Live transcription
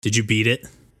Did you beat it?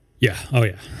 Yeah. Oh,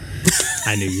 yeah.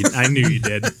 I knew you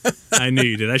did. I knew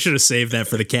you did. I should have saved that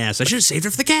for the cast. I should have saved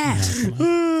it for the cast.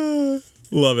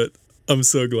 Love it. I'm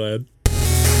so glad.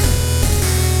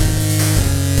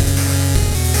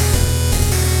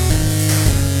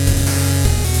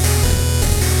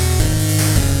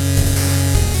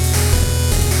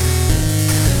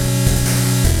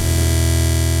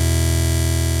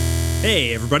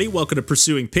 Hey, everybody. Welcome to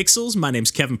Pursuing Pixels. My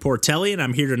name's Kevin Portelli, and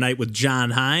I'm here tonight with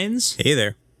John Hines. Hey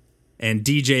there. And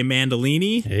DJ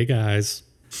Mandolini. Hey, guys.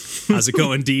 How's it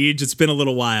going, Deej? It's been a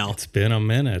little while. It's been a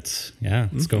minute. Yeah,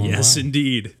 it's going well. Yes,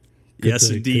 indeed. Good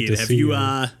to Have you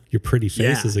your pretty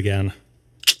faces again?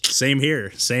 Same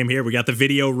here. We got the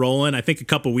video rolling. I think a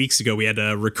couple weeks ago we had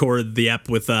to record the ep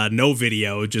with no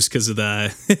video just because of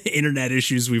the internet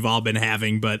issues we've all been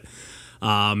having. But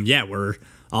we're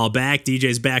all back.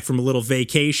 DJ's back from a little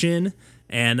vacation,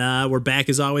 and we're back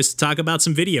as always to talk about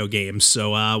some video games.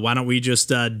 So why don't we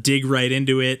just dig right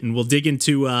into it, and we'll dig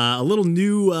into a little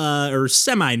new or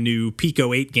semi-new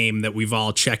Pico 8 game that we've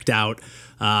all checked out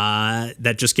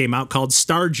that just came out called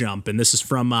Star Jump, and this is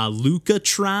from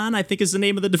Lucatron, I think is the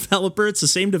name of the developer. It's the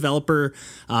same developer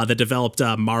that developed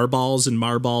Marballs and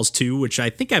Marballs 2, which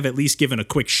I think I've at least given a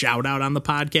quick shout out on the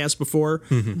podcast before.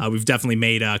 Mm-hmm. We've definitely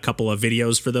made a couple of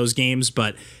videos for those games,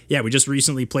 but yeah, we just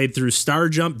recently played through Star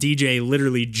Jump. DJ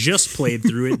literally just played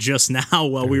through it just now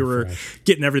while we were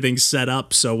getting everything set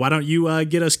up. So why don't you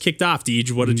get us kicked off,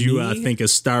 DJ? What did you think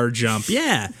of Star Jump?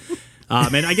 Yeah.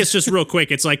 And I guess just real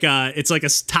quick, it's like a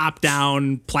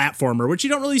top-down platformer, which you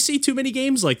don't really see too many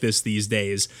games like this these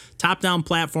days. Top-down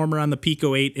platformer on the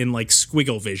Pico 8 in like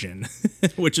squiggle vision,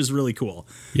 which is really cool.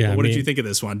 Yeah. Well, what did you think of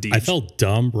this one, Deej? I felt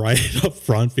dumb right up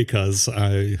front because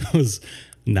I was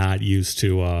not used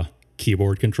to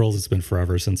keyboard controls. It's been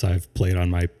forever since I've played on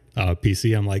my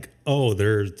PC. I'm like, oh,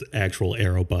 there's actual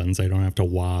arrow buttons. I don't have to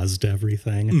WASD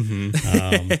everything.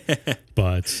 Mm-hmm.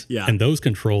 But yeah, and those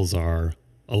controls are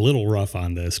a little rough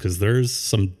on this because there's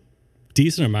some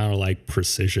decent amount of like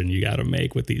precision you got to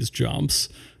make with these jumps.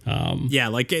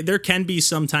 Like there can be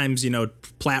sometimes,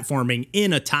 platforming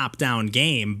in a top-down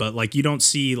game, but like you don't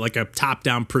see like a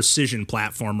top-down precision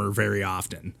platformer very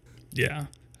often. Yeah.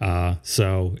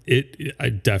 So I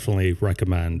definitely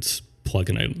recommend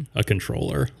plugging in a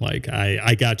controller. Like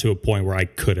I got to a point where I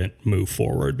couldn't move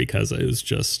forward because I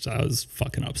was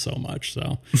fucking up so much.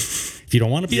 So if you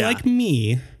don't want to be like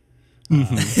me,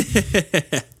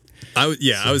 I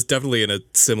was definitely in a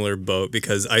similar boat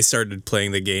because I started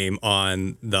playing the game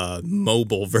on the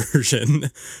mobile version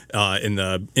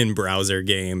in browser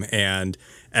game, and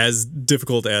as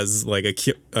difficult as like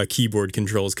a keyboard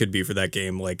controls could be for that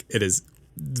game, like it is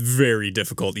very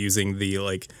difficult using the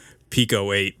like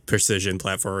Pico 8 precision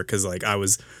platformer because like I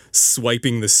was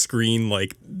swiping the screen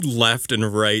like left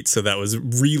and right, so that was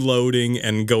reloading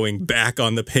and going back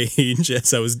on the page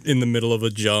as I was in the middle of a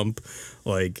jump.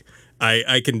 Like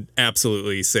I can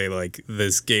absolutely say like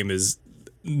this game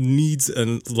needs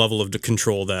a level of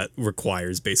control that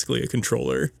requires basically a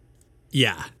controller.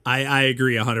 Yeah, I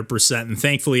agree 100%, and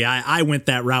thankfully I went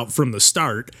that route from the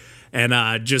start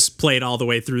and just played all the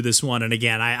way through this one. And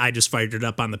again, I just fired it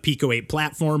up on the Pico 8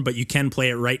 platform, but you can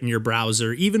play it right in your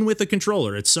browser, even with a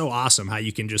controller. It's so awesome how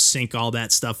you can just sync all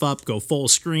that stuff up, go full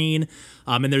screen.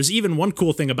 And there's even one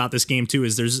cool thing about this game, too,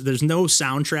 is there's no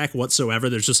soundtrack whatsoever.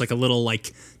 There's just like a little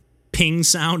like ping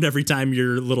sound every time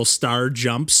your little star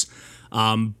jumps.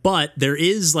 But there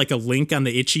is like a link on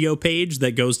the Itch.io page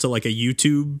that goes to like a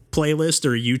YouTube playlist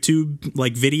or a YouTube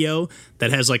like video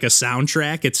that has like a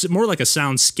soundtrack. It's more like a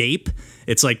soundscape.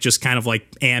 It's like just kind of like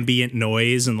ambient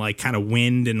noise and like kind of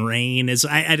wind and rain.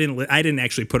 I didn't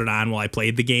actually put it on while I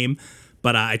played the game,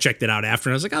 but I checked it out after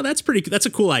and I was like, oh, that's a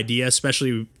cool idea,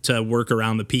 especially to work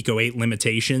around the Pico 8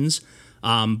 limitations.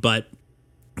 But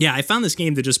yeah, I found this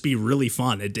game to just be really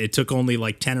fun. It took only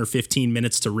like 10 or 15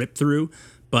 minutes to rip through,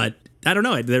 but I don't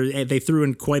know. They threw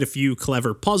in quite a few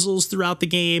clever puzzles throughout the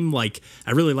game. Like,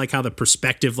 I really like how the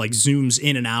perspective like zooms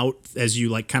in and out as you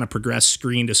like kind of progress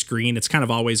screen to screen. It's kind of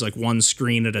always like one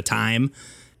screen at a time.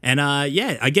 And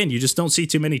again, you just don't see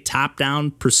too many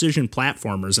top-down precision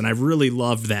platformers. And I really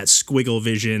loved that squiggle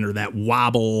vision or that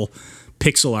wobble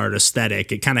pixel art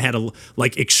aesthetic. It kind of had a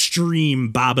like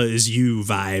extreme Baba Is You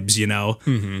vibes,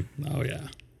 Mm-hmm. Oh yeah.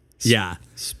 Yeah.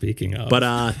 Speaking of.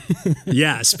 But,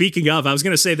 speaking of, I was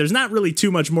going to say there's not really too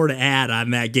much more to add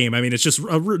on that game. I mean, it's just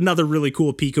another really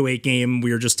cool Pico 8 game.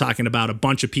 We were just talking about a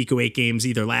bunch of Pico 8 games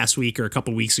either last week or a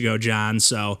couple weeks ago, John.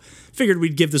 So figured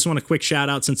we'd give this one a quick shout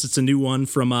out since it's a new one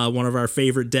from one of our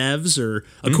favorite devs or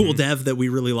a cool dev that we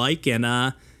really like.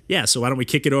 And Yeah, so why don't we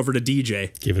kick it over to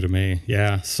DJ? Give it to me.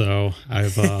 Yeah. So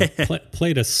I've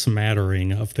played a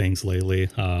smattering of things lately.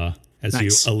 As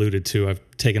Nice. you alluded to, I've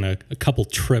taken a couple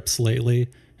trips lately,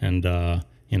 and the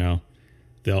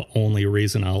only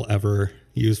reason I'll ever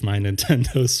use my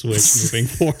Nintendo Switch moving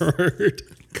forward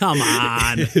Come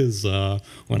on. is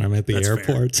when I'm at the That's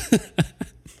airport.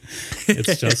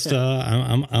 It's just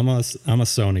I'm a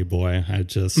Sony boy. I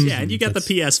just Yeah, and you got the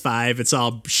that's- PS5. It's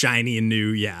all shiny and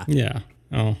new. Yeah. Yeah.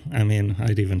 Oh, I mean,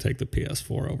 I'd even take the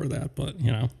PS4 over that, but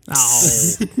Oh,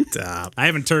 Stop. I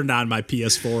haven't turned on my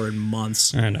PS4 in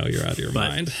months. I know you're out of your But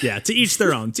mind. yeah, to each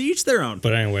their own. To each their own.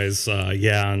 But anyways,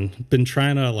 yeah, and been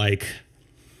trying to like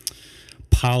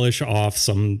polish off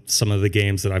some of the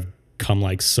games that I've come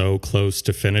like so close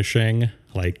to finishing,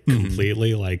 like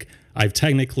completely. Like I've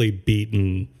technically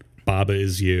beaten Baba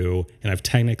Is You, and I've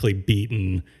technically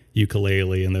beaten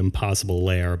Yooka-Laylee and the Impossible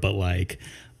Lair, but like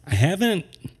I haven't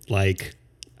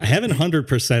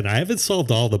 100%. I haven't solved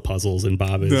all the puzzles in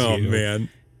Baba Is Oh, You. man.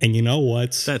 And you know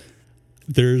what? That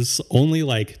There's only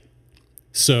like,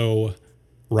 so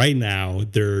right now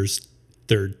there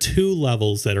are 2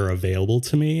 levels that are available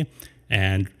to me,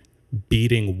 and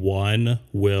beating one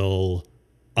will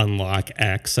unlock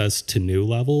access to new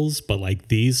levels, but like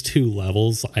these 2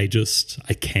 levels I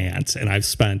can't. And I've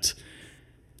spent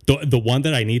the one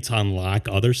that I need to unlock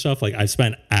other stuff, like I've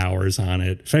spent hours on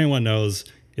it. If anyone knows,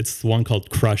 it's the one called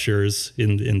Crushers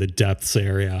in the depths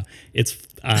area.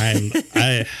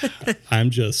 I'm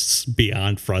just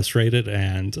beyond frustrated,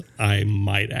 and I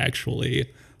might actually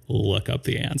look up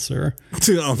the answer,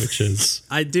 which is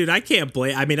I can't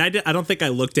blame. I mean, I don't think I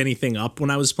looked anything up when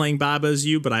I was playing Baba Is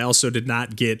You, but I also did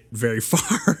not get very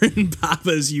far in Baba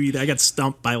Is You either. I got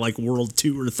stumped by like world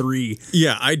 2 or 3.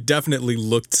 Yeah, I definitely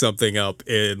looked something up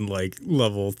in like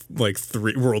level like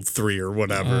 3, world 3 or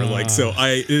whatever.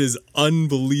 It is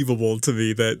unbelievable to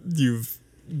me that you've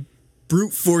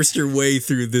brute forced your way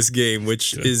through this game,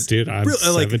 which is dude, I'm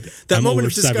that I'm moment over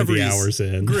of discovery 70 is hours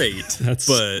in. great. That's-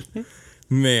 But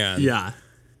man, Yeah.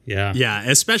 yeah. Yeah,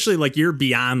 especially like you're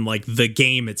beyond like the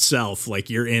game itself. Like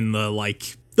you're in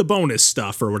the bonus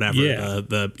stuff or whatever, Yeah.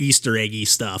 the Easter eggy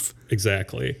stuff.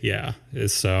 Exactly. Yeah.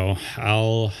 So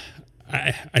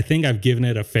I think I've given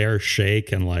it a fair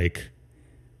shake, and like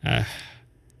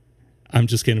I'm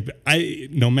just gonna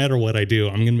no matter what I do,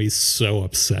 I'm gonna be so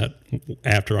upset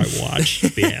after I watch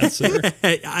the answer.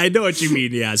 I know what you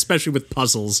mean, yeah, especially with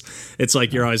puzzles. It's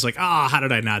like you're always like, oh, how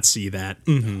did I not see that?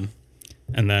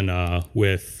 And then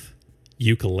with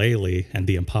Yooka-Laylee and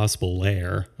the Impossible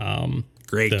Lair,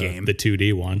 Great game. the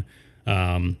 2D one.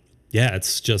 Yeah,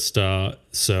 it's just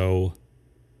so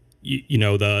you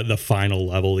know the final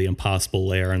level, the Impossible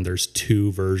Lair, and there's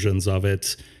 2 versions of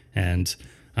it, and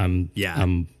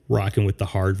I'm rocking with the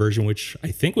hard version, which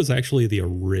I think was actually the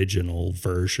original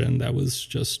version that was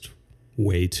just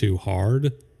way too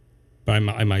hard, but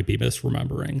I might be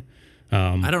misremembering.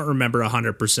 I don't remember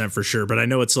 100% for sure, but I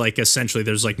know it's like essentially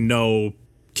there's like no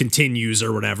continues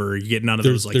or whatever. You get none of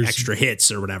those like there's- extra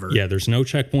hits or whatever. Yeah, there's no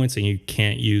checkpoints, and you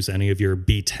can't use any of your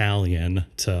battalion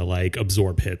to like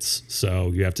absorb hits. So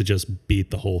you have to just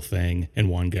beat the whole thing in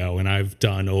one go. And I've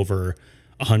done over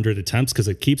 100 attempts because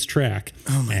it keeps track.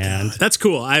 Oh my God. That's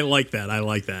cool. I like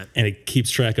that. And it keeps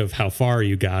track of how far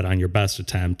you got on your best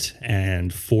attempt,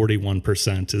 and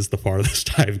 41% is the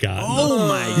farthest I've gotten. Oh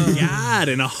my God.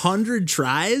 And 100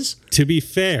 tries? To be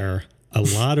fair, a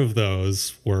lot of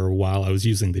those were while I was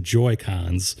using the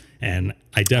Joy-Cons, and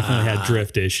I definitely had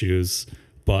drift issues.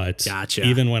 But Gotcha.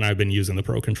 even when I've been using the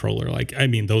Pro Controller, like, I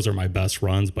mean, those are my best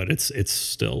runs, but it's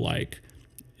still like,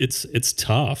 it's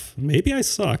tough. Maybe I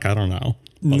suck. I don't know.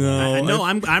 No,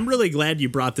 I'm really glad you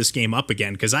brought this game up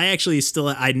again, because I actually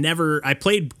I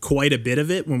played quite a bit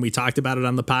of it when we talked about it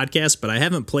on the podcast, but I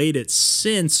haven't played it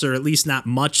since, or at least not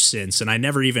much since, and I've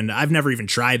never even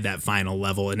tried that final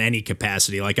level in any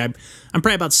capacity. Like I'm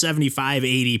probably about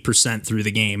 75-80% through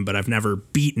the game, but I've never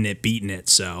beaten it.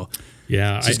 So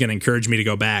Yeah, it's just going to encourage me to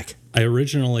go back. I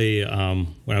originally, when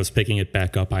I was picking it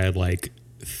back up, I had like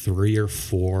 3 or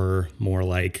 4 more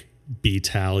like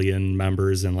battalion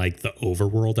members in like the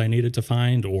overworld I needed to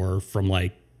find, or from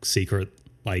like secret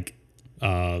like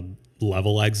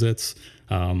level exits,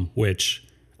 which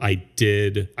I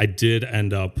did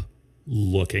end up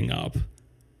looking up,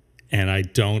 and I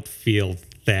don't feel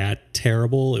that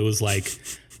terrible. It was like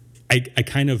I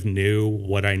kind of knew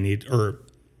what I need, or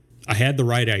I had the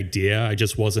right idea. I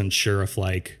just wasn't sure if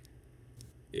like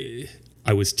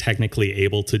I was technically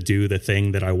able to do the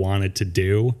thing that I wanted to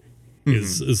do.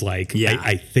 Is like,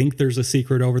 I think there's a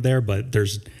secret over there, but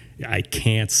I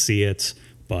can't see it.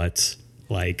 But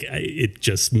Like it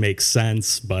just makes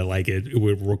sense, but like it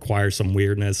would require some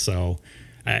weirdness. So,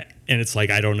 and it's like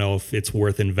I don't know if it's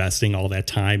worth investing all that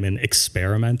time in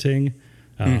experimenting.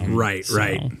 Right.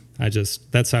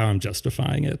 That's how I'm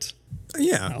justifying it.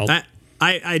 Yeah.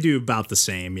 I do about the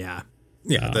same. Yeah.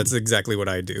 Yeah, that's exactly what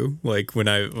I do. Like when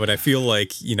I feel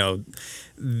like,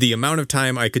 the amount of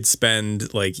time I could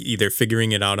spend like either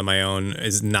figuring it out on my own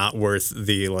is not worth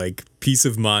the like peace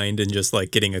of mind and just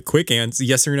like getting a quick answer,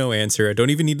 yes or no answer. I don't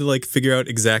even need to like figure out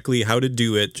exactly how to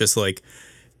do it. Just like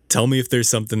tell me if there's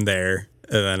something there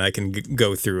and then I can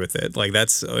go through with it. Like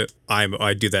that's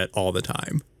I do that all the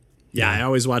time. Yeah, I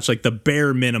always watch like the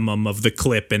bare minimum of the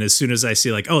clip, and as soon as I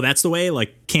see like, oh, that's the way,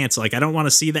 like cancel. Like I don't want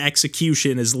to see the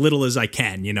execution as little as I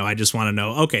can. I just want to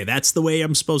know, okay, that's the way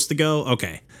I'm supposed to go.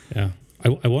 Okay. Yeah.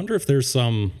 I wonder if there's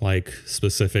some like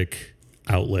specific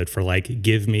outlet for like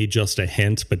give me just a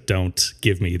hint, but don't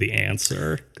give me the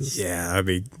answer. Yeah, I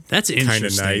mean that's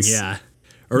interesting. Nice. Yeah.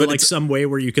 Or but like some way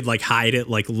where you could like hide it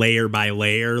like layer by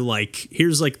layer. Like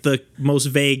here's like the most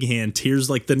vague hint. Here's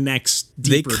like the next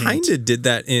deeper hint. They kind of did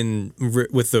that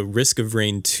with the Risk of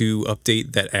Rain 2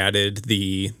 update that added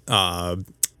the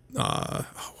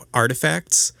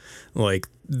artifacts. Like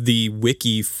the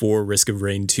wiki for Risk of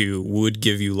Rain 2 would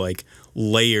give you like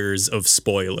layers of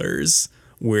spoilers.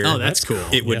 Where that's cool.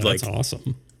 It would that's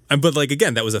awesome. But like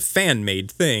again, that was a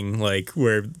fan-made thing, like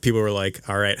where people were like,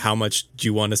 "All right, how much do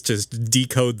you want us to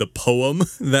decode the poem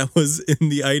that was in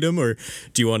the item, or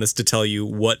do you want us to tell you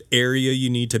what area you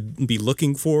need to be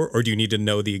looking for, or do you need to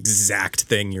know the exact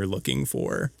thing you're looking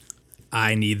for?"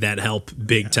 I need that help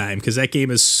big time because that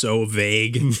game is so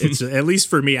vague. It's at least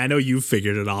for me. I know you've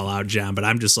figured it all out, John, but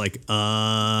I'm just like,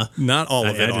 not all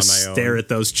of it I just on my own. Stare at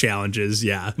those challenges.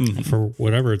 Yeah. For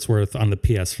whatever it's worth, on the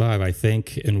PS5, I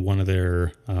think in one of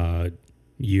their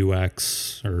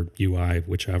UX or UI,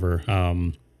 whichever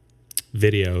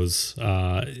videos,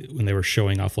 when they were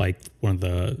showing off like one of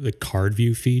the card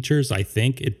view features, I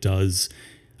think it does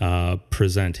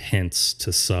present hints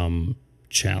to some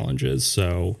challenges.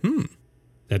 So.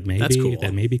 That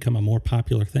may become a more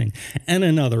popular thing, and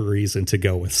another reason to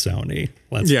go with Sony.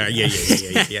 Yeah.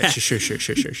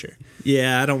 Sure.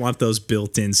 Yeah, I don't want those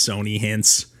built-in Sony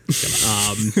hints.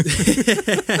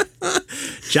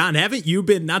 John, haven't you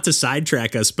been, not to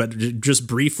sidetrack us, but just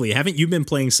briefly, haven't you been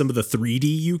playing some of the 3D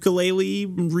ukulele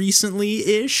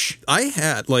recently-ish? I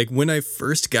had, like, when I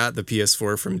first got the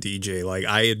PS4 from DJ, like,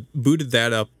 I had booted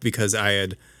that up because I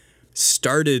had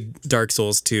started Dark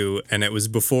Souls 2, and it was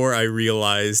before I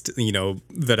realized,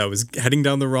 that I was heading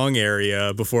down the wrong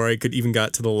area, before I could even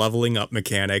got to the leveling up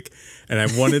mechanic, and I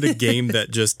wanted a game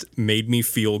that just made me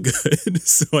feel good,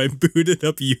 so I booted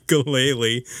up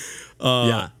Ukulele.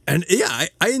 And yeah,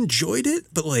 I enjoyed it,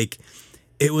 but like,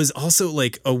 it was also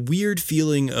like a weird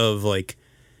feeling of like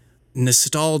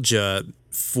nostalgia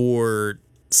for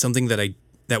something that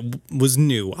was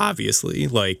new, obviously,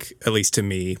 like at least to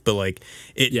me, but like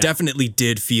it definitely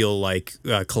did feel like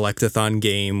a collectathon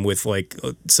game with like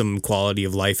some quality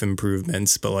of life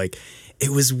improvements. But like it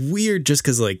was weird just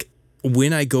because like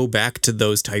when I go back to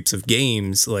those types of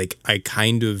games, like I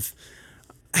kind of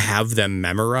have them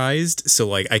memorized, so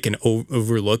like I can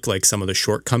overlook like some of the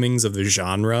shortcomings of the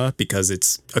genre because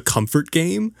it's a comfort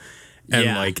game.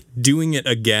 And like doing it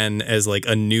again as like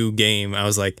a new game, I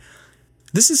was like,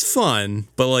 this is fun,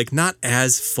 but like not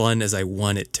as fun as I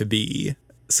want it to be.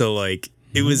 So like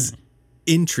it was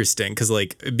interesting because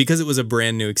it was a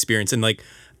brand new experience, and like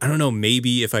I don't know,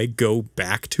 maybe if I go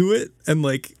back to it and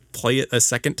like play it a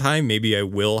second time, maybe I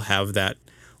will have that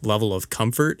level of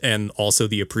comfort and also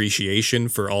the appreciation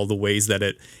for all the ways that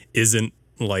it isn't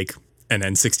like an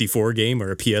N64 game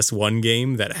or a PS1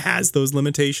 game that has those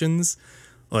limitations.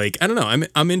 Like I don't know,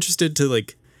 I'm interested to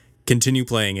like continue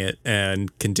playing it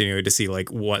and continue to see like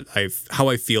how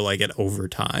I feel like it over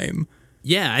time.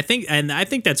 Yeah, I think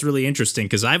that's really interesting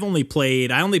because I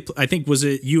think was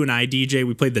it you and I, DJ,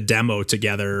 we played the demo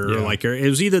together, or like it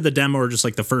was either the demo or just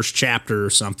like the first chapter or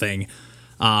something.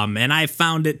 And I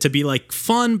found it to be like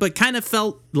fun, but kind of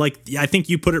felt like, I think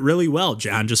you put it really well,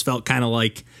 John, just felt kind of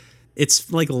like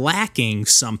it's like lacking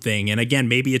something. And again,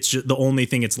 maybe it's just the only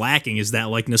thing it's lacking is that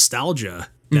like nostalgia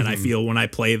that I feel when I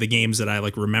play the games that I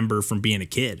like remember from being a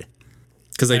kid.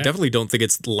 Because I definitely don't think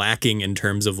it's lacking in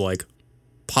terms of like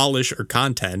polish or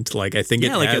content. Like I think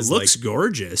it looks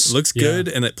gorgeous, looks good,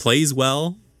 and it plays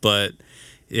well. But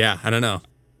yeah, I don't know.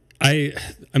 I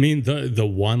mean the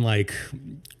one like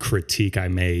critique I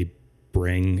may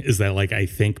bring is that like I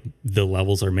think the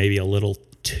levels are maybe a little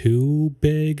too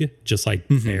big, just like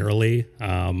barely.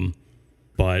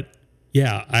 But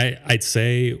yeah, I'd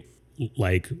say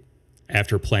like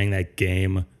after playing that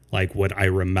game, like what I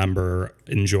remember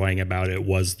enjoying about it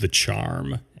was the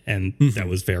charm, and that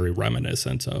was very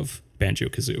reminiscent of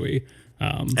Banjo-Kazooie.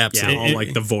 Absolutely. Yeah, all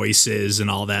like the voices and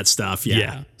all that stuff.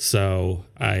 Yeah. So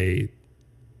I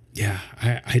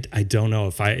don't know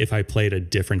if I played a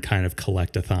different kind of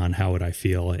collectathon, how would I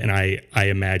feel? And I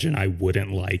imagine I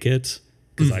wouldn't like it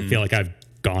because I feel like I've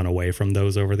gone away from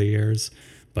those over the years.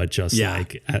 But just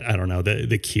like I don't know,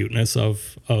 the cuteness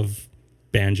of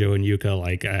Banjo and Yuka,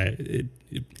 like it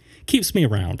keeps me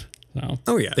around. So.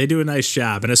 Oh yeah, they do a nice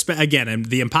job, and again,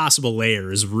 the Impossible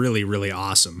Layer is really, really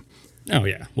awesome. Oh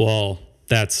yeah, well.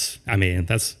 That's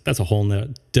a whole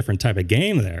different type of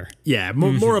game there. Yeah,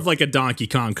 more of like a Donkey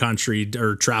Kong Country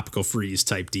or Tropical Freeze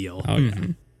type deal. Oh, yeah.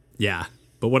 Yeah.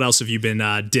 But what else have you been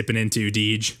dipping into,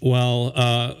 Deej?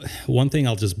 Well, one thing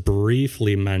I'll just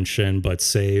briefly mention, but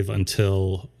save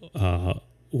until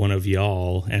one of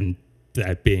y'all, and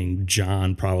that being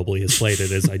John, probably has played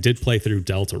it, is I did play through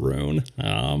Deltarune.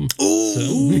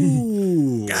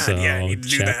 Ooh! God, yeah, I need to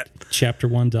do that. Chapter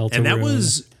 1 Deltarune. And that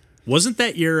wasn't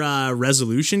that your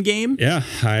resolution game? Yeah,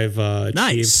 I've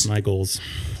Nice. achieved my goals.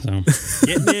 So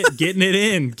getting it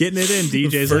in,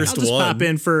 DJ's First like, one.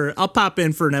 I'll pop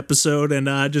in for an episode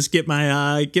and just get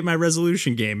my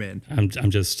resolution game in. I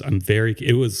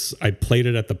played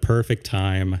it at the perfect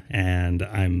time, and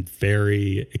I'm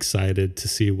very excited to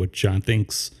see what John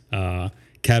thinks.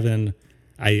 Kevin,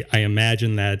 I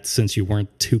imagine that since you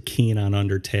weren't too keen on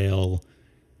Undertale,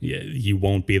 you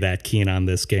won't be that keen on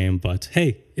this game, but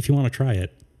hey, if you want to try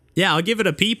it. Yeah, I'll give it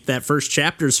a peep. That first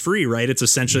chapter's free, right? It's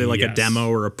essentially like a demo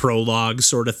or a prologue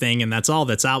sort of thing, and that's all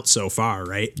that's out so far,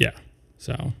 right? Yeah.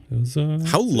 So it was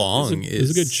how long it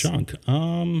was a good chunk.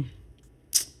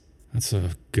 That's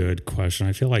a good question.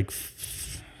 I feel like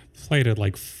played it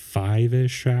like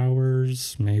 5-ish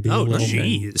hours, maybe a little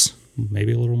jeez.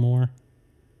 Maybe a little more.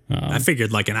 I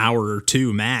figured like an hour or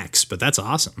two max, but that's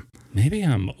awesome. Maybe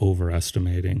I'm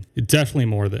overestimating. Definitely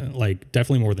more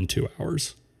than 2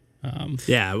 hours.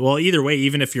 Yeah, well, either way,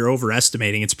 even if you're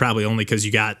overestimating, it's probably only because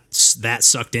you got that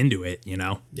sucked into it, you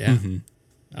know? Yeah.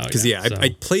 Because I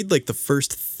played like the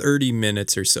first 30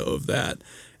 minutes or so of that,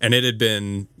 and it had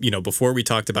been, before we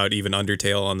talked about even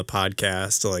Undertale on the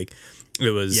podcast, like it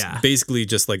was basically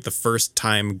just like the first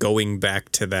time going back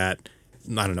to that,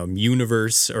 I don't know,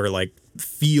 universe or like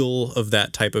feel of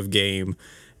that type of game.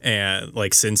 And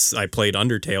like since I played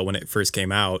Undertale when it first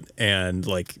came out, and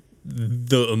like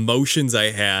the emotions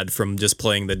I had from just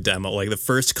playing the demo, like the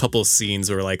first couple scenes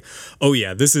were like, oh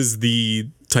yeah, this is the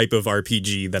type of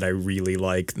RPG that I really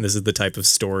like. This is the type of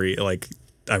story, like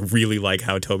I really like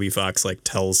how Toby Fox like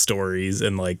tells stories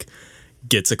and like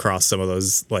gets across some of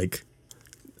those, like,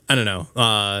 I don't know.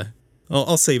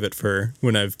 I'll save it for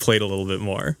when I've played a little bit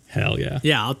more. Hell yeah.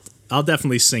 Yeah, I'll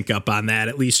definitely sync up on that.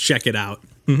 At least check it out.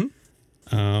 Mm-hmm.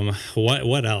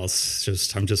 What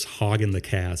else? I'm just hogging the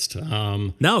cast.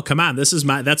 No, come on.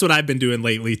 That's what I've been doing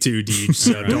lately too, Deej.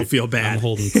 So don't feel bad. I'm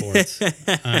holding court.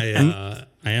 I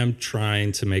am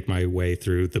trying to make my way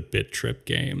through the Bit Trip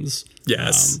games.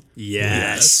 Yes.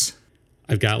 Yes.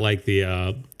 I've got like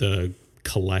the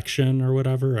collection or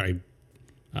whatever.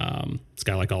 It's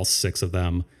got like all 6 of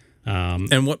them.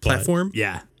 And what platform?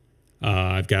 Yeah.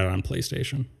 I've got it on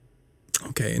PlayStation.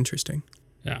 Okay, interesting.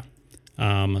 Yeah.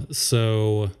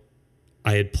 So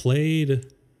I'd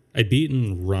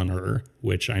beaten Runner,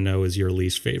 which I know is your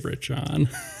least favorite, John.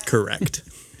 Correct.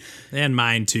 And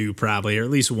mine too, probably, or at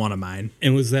least one of mine.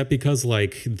 And was that because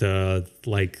like the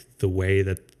way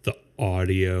that the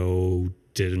audio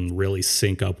didn't really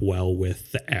sync up well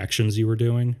with the actions you were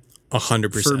doing?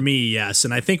 100%. For me, yes.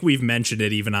 And I think we've mentioned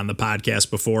it even on the podcast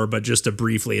before, but just to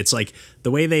briefly, it's like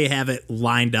the way they have it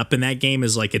lined up in that game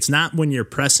is like, it's not when you're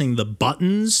pressing the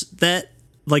buttons that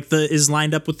like is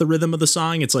lined up with the rhythm of the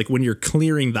song. It's like when you're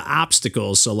clearing the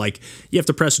obstacles. So like you have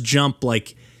to press jump,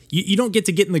 like you don't get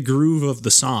to get in the groove of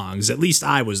the songs. At least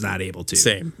I was not able to.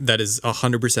 Same. That is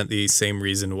 100% the same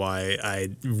reason why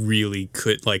I really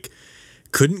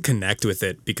couldn't connect with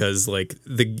it, because like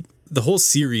the whole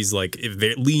series, like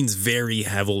it leans very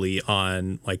heavily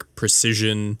on like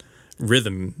precision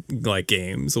rhythm like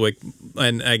games, like,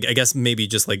 and I guess maybe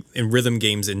just like in rhythm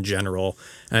games in general.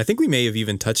 And I think we may have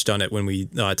even touched on it when we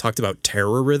talked about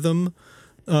Terror Rhythm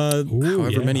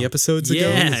many episodes ago.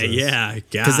 Yeah,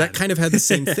 because that kind of had the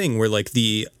same thing where like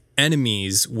the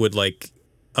enemies would like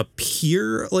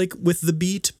appear like with the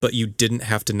beat, but you didn't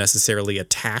have to necessarily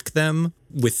attack them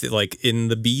with like in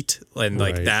the beat, and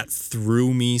like that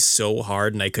threw me so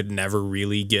hard, and I could never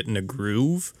really get in a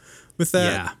groove with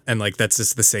that. And like that's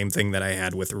just the same thing that I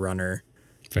had with Runner.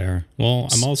 Fair. Well,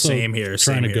 I'm also same here,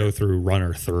 trying to go through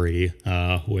Runner 3,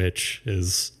 which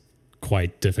is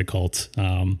quite difficult.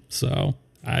 So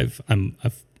I've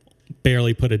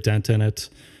barely put a dent in it,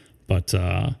 but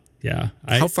yeah.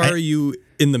 How far are you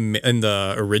in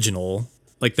the original?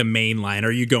 Like the main line,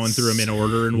 are you going through them in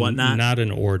order and whatnot? Not in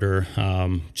order.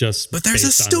 But there's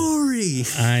a story.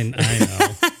 I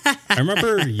know. I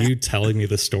remember you telling me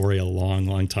the story a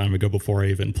long time ago before I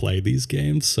even played these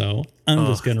games. So I'm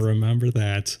just gonna remember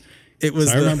that. It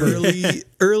was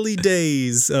early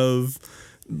days of.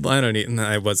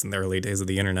 I wasn't the early days of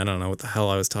the internet. I don't know what the hell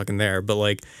I was talking there, but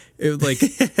like it was like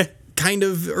kind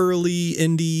of early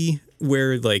indie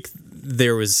where like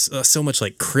there was so much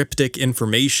like cryptic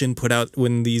information put out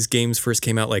when these games first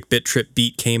came out. Like Bit Trip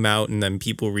Beat came out, and then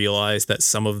people realized that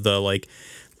some of the like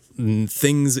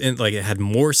things in like it had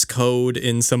Morse code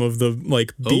in some of the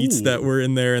like beats that were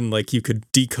in there, and like you could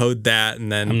decode that,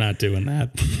 and then I'm not doing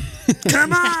that.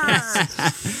 Come on.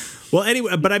 Well,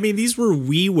 anyway, but I mean, these were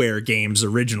WiiWare games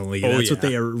originally. That's what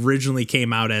they originally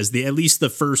came out as. At least the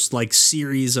first like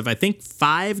series of, I think,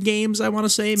 5 games, I want to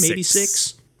say, maybe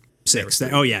 6. 6.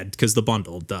 Because the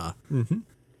bundle, duh. Mm-hmm.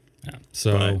 Yeah.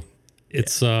 So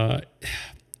it's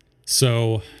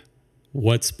so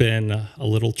what's been a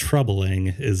little troubling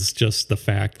is just the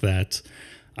fact that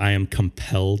I am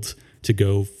compelled to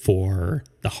go for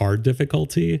the hard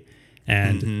difficulty.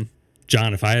 And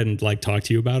John, if I hadn't like talked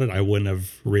to you about it, I wouldn't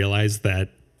have realized that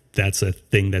that's a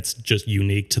thing that's just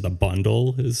unique to the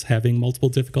bundle, is having multiple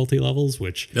difficulty levels,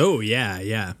 which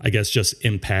I guess just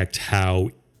impact how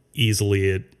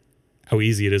easy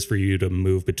it is for you to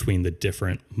move between the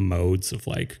different modes of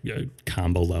like a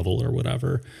combo level or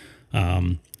whatever.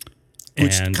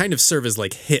 Which kind of serve as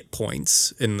like hit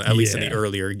points at least in the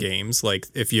earlier games. Like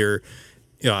if you're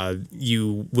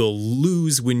you will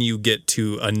lose when you get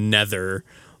to a nether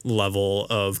level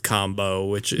of combo,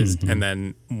 which is and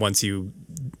then once you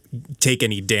take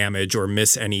any damage or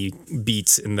miss any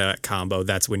beats in that combo,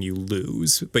 that's when you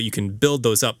lose. But you can build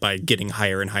those up by getting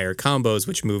higher and higher combos,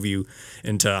 which move you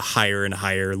into higher and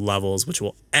higher levels, which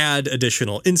will add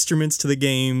additional instruments to the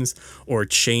games or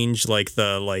change like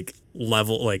the like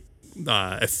level like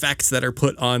effects that are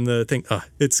put on the thing.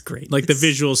 It's great. Like the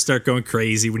visuals start going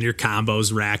crazy when your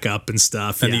combos rack up and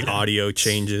stuff. And the audio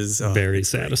changes. Very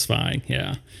satisfying.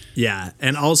 Yeah. Yeah.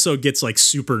 And also gets like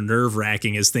super nerve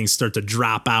wracking as things start to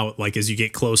drop out, like as you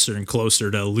get closer and closer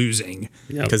to losing.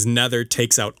 Because Nether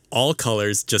takes out all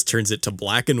colors, just turns it to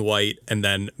black and white, and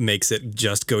then makes it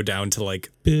just go down to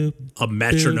like a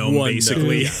metronome,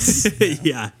 basically.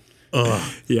 Yeah.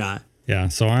 Yeah. Yeah,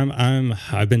 so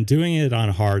I've been doing it on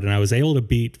hard, and I was able to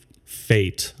beat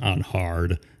Fate on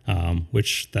hard,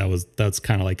 which that's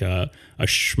kind of like a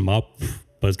shmup,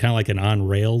 but it's kind of like an on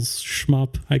rails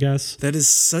shmup, I guess. That is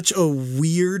such a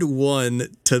weird one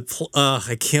to.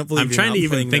 I can't believe I'm trying to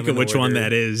even think of which one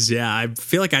that is. Yeah, I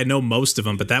feel like I know most of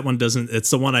them, but that one doesn't.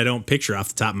 It's the one I don't picture off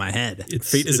the top of my head.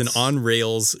 Fate is an on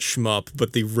rails shmup,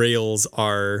 but the rails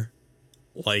are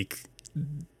like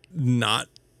not.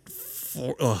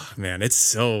 Oh man, it's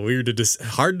so weird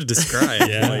hard to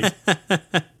describe.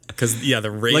 Because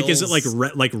the rails. Like, is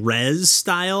it like Res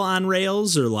style on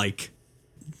rails or like?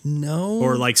 No.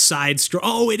 Or like side scroll.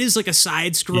 Oh, it is like a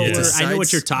side scroller. I know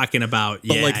what you're talking about.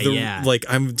 But like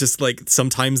I'm just like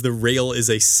sometimes the rail is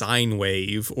a sine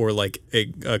wave or like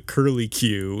a curly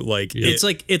Q. Like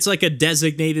it's like a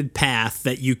designated path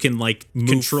that you can like move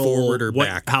control forward or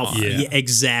back.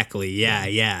 Exactly.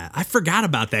 Yeah. I forgot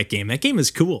about that game. That game is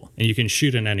cool. And you can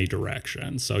shoot in any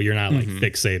direction, so you're not like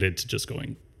fixated to just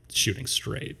shooting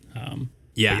straight.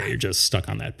 You're just stuck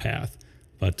on that path.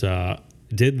 But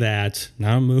did that.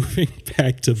 Now I'm moving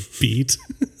back to beat.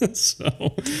 So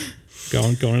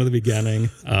going to the beginning.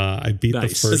 I beat the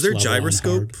first level. Is there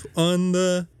gyroscope on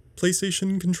the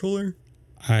PlayStation controller?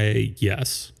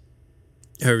 Yes.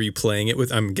 How are you playing it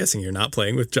with? I'm guessing you're not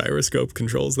playing with gyroscope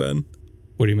controls then.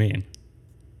 What do you mean?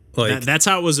 Like that's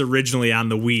how it was originally on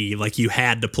the Wii. Like you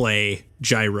had to play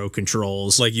gyro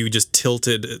controls. Like you just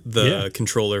tilted the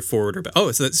controller forward or back.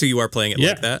 Oh, so you are playing it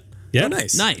like that? Yeah. Oh,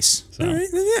 nice. So, all right,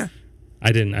 yeah.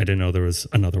 I didn't know there was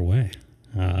another way.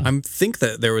 I think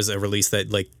that there was a release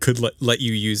that like could let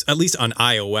you use, at least on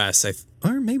iOS,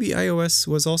 or maybe iOS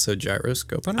was also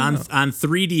gyroscope. I don't know. On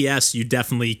 3DS, you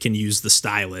definitely can use the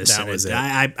stylus. That was it.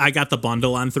 I got the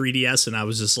bundle on 3DS, and I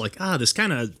was just like, this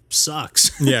kind of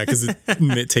sucks. Yeah, because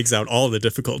it takes out all the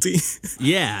difficulty.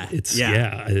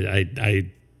 I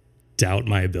doubt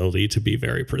my ability to be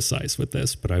very precise with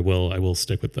this, but I will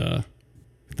stick with the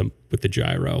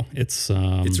gyro. It's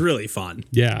really fun.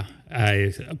 Yeah,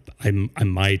 I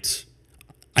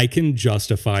can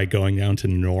justify going down to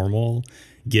normal,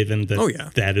 given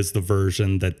that that is the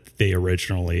version that they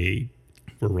originally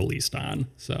were released on.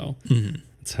 So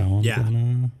That's how I'm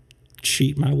gonna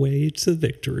cheat my way to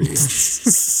victory.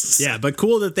 Yeah, but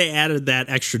cool that they added that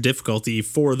extra difficulty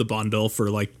for the bundle for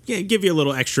like, give you a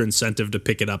little extra incentive to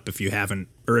pick it up if you haven't,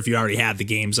 or if you already had the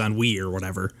games on Wii or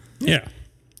whatever. Yeah.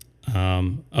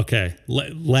 Okay.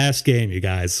 Last game, you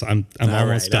guys. I'm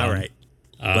almost done. All right.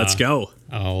 Let's go.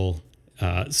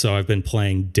 So I've been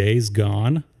playing Days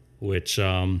Gone, which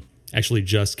actually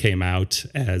just came out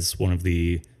as one of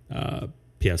the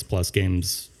PS Plus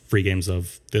games, free games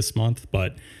of this month,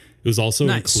 but it was also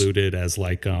included as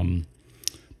like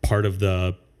part of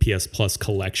the PS Plus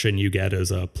collection you get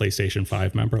as a PlayStation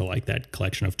 5 member, like that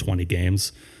collection of 20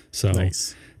 games. So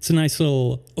it's a nice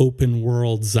little open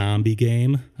world zombie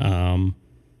game,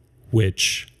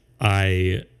 which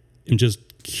I am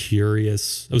just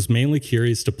curious. I was mainly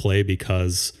curious to play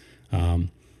because,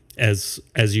 as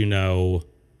you know,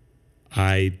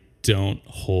 I don't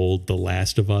hold The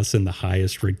Last of Us in the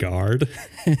highest regard.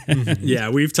 Yeah,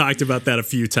 we've talked about that a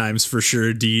few times for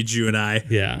sure, Deej, you and I.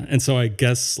 Yeah, and so I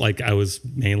guess like I was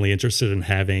mainly interested in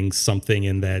having something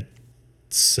in that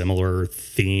similar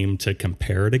theme to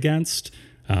compare it against.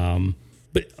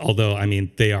 But although, I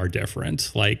mean, they are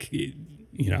different. Like, you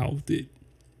know, The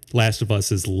Last of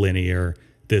Us is linear.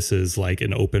 This is like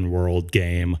an open world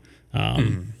game.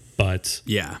 But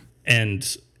yeah,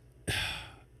 and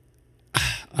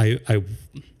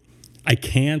I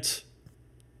can't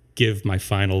give my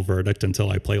final verdict until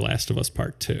I play Last of Us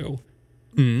Part 2.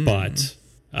 But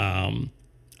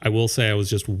I will say I was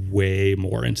just way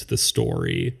more into the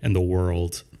story and the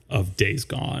world of Days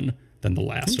Gone than The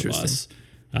Last of Us.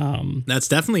 That's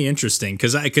definitely interesting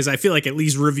because I feel like at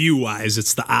least review wise,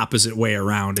 it's the opposite way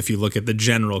around. If you look at the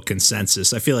general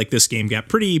consensus, I feel like this game got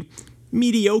pretty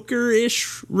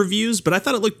mediocre-ish reviews, but I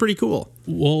thought it looked pretty cool.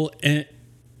 Well,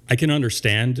 I can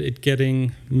understand it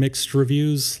getting mixed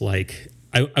reviews. Like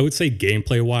I would say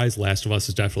gameplay wise, Last of Us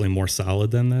is definitely more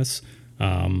solid than this.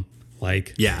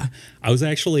 Yeah, I was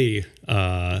actually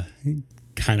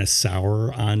kind of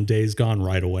sour on Days Gone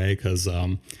right away because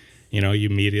you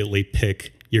immediately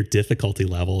pick your difficulty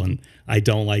level, and I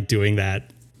don't like doing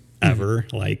that ever.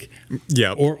 Like,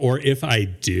 yeah, or if I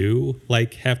do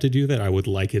like have to do that, I would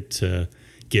like it to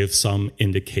give some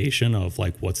indication of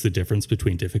like what's the difference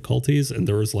between difficulties. And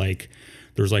there was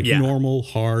normal,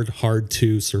 hard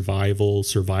 2, survival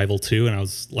 2, and I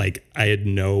was like, I had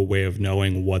no way of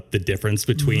knowing what the difference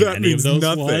between any of those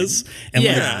was. And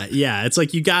it's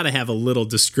like you got to have a little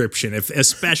description,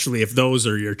 especially if those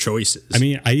are your choices. I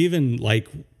mean, I even like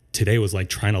today was like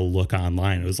trying to look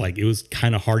online. It was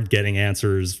kind of hard getting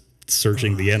answers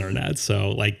searching the internet.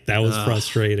 So like that was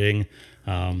frustrating.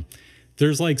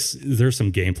 There's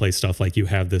some gameplay stuff, like you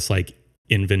have this like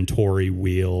inventory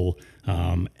wheel,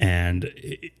 and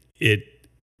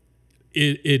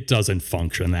it doesn't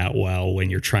function that well when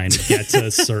you're trying to get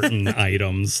to certain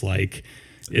items. Like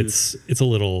it's a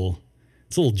little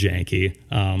janky,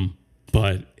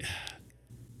 but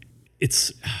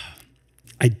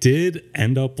I did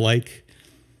end up like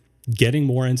getting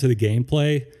more into the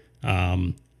gameplay.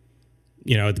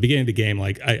 At the beginning of the game,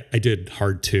 like I did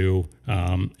hard 2,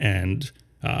 and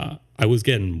I was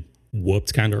getting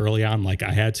whooped kind of early on. Like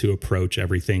I had to approach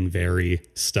everything very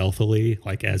stealthily,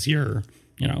 like as you're,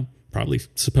 probably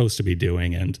supposed to be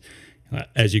doing. And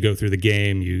as you go through the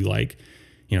game, you like,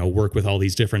 work with all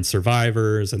these different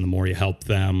survivors, and the more you help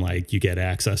them, like you get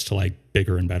access to like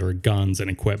bigger and better guns and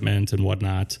equipment and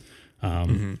whatnot.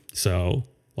 So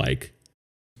like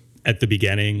at the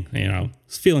beginning, I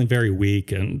was feeling very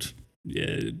weak and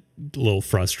a little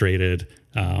frustrated.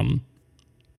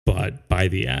 But by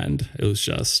the end, it was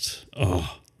just,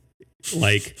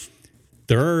 like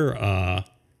there are,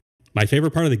 my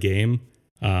favorite part of the game,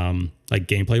 like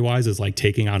gameplay wise, is like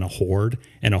taking on a horde,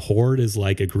 and a horde is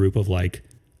like a group of like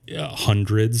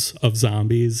hundreds of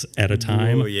zombies at a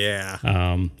time. Oh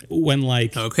yeah. When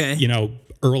like,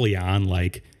 early on,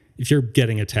 like if you're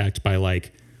getting attacked by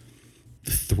like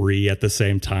 3 at the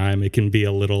same time, it can be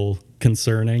a little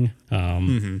concerning.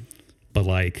 But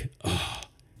like,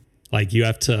 like you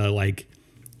have to like,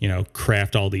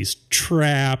 craft all these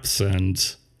traps,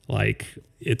 and like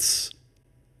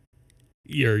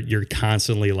you're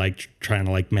constantly like trying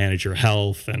to like manage your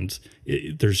health, and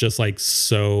there's just like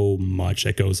so much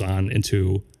that goes on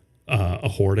into a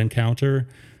horde encounter.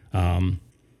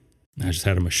 I just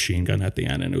had a machine gun at the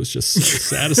end, and it was just so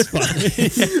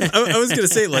satisfying. I was gonna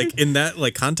say, like in that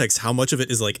like context, how much of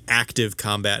it is like active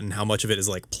combat and how much of it is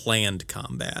like planned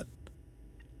combat,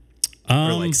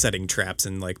 or like setting traps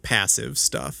and like passive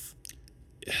stuff.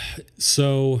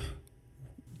 So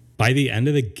by the end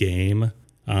of the game,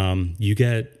 you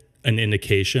get an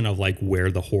indication of like where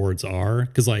the hordes are,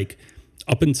 because like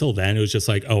up until then, it was just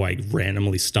like, oh, I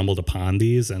randomly stumbled upon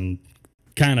these and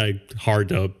kind of hard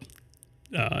to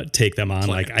take them on.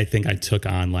 Like, I think I took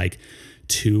on like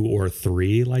 2 or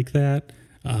 3 like that.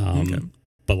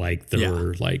 But like there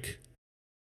were like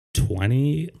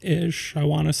 20-ish, I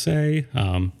want to say,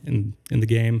 in the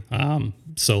game.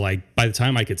 So like by the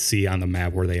time I could see on the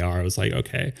map where they are, I was like,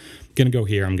 okay, I'm going to go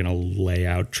here. I'm going to lay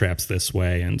out traps this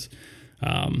way. And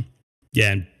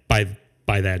and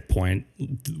by that point,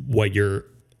 what you're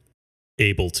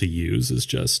able to use is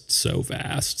just so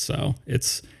vast. So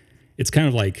it's kind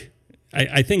of like,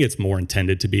 I think it's more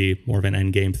intended to be more of an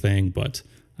end game thing, but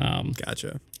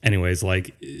Gotcha. Anyways,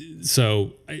 like,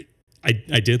 so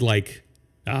I did like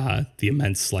the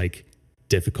immense like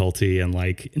difficulty and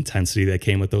like intensity that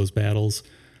came with those battles,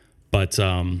 but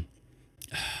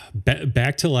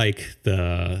back to like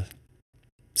the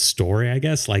story, I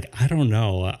guess. Like, I don't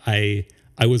know. I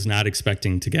was not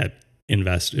expecting to get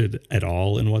invested at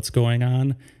all in what's going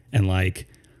on, and like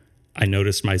I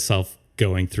noticed myself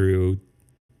going through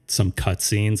some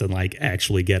cutscenes and like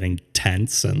actually getting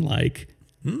tense and like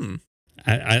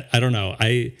I don't know.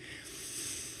 I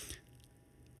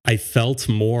felt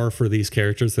more for these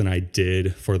characters than I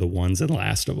did for the ones in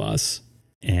Last of Us.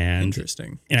 And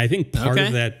interesting. And I think part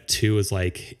of that too is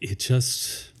like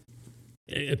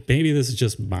maybe this is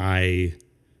just my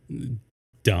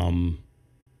dumb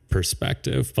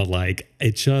perspective, but like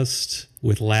it just,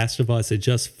 with Last of Us, it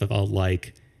just felt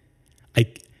like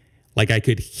I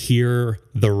could hear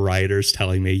the writers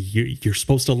telling me you're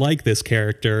supposed to like this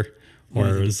character.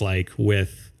 Or it was like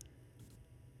with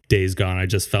Days Gone, I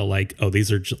just felt like, oh, these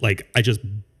are just, like, I just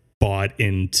bought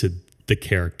into the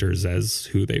characters as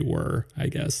who they were, I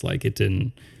guess. Like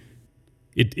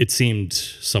it seemed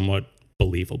somewhat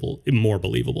more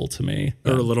believable to me.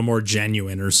 Or a little more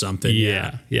genuine or something.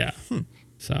 Yeah.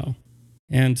 So,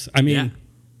 and I mean,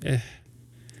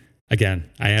 again,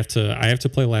 I have to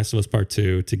play Last of Us Part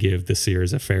 2 to give the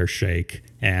series a fair shake.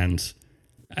 And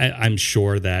I'm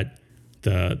sure that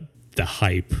the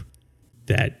hype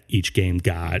that each game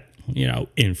got,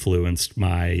 influenced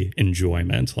my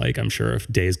enjoyment. Like, I'm sure if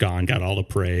Days Gone got all the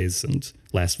praise and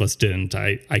Last of Us didn't,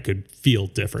 I could feel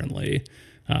differently.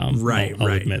 I'll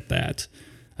admit that.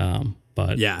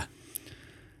 But yeah,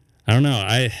 I don't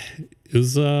know. It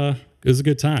was a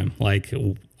good time. Like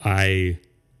I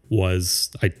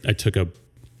took a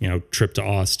trip to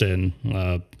Austin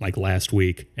like last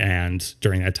week, and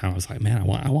during that time I was like, man,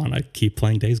 I want to keep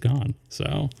playing Days Gone.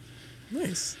 So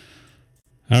nice.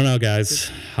 I don't know,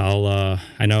 guys.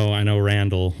 I know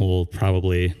Randall will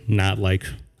probably not like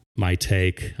my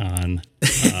take on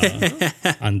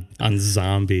on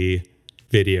zombie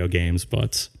video games,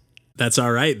 but that's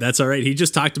all right. He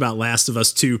just talked about Last of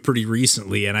Us 2 pretty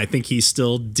recently, and I think he's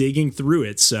still digging through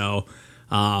it. So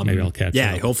maybe I'll catch up.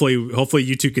 Yeah, hopefully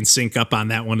you two can sync up on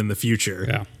that one in the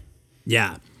future.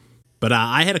 Yeah. But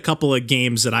I had a couple of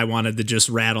games that I wanted to just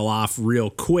rattle off real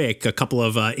quick. A couple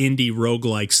of indie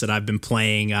roguelikes that I've been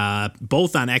playing,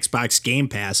 both on Xbox Game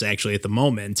Pass, actually, at the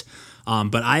moment.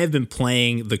 But I have been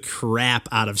playing the crap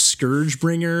out of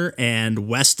Scourgebringer and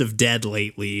West of Dead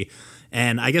lately.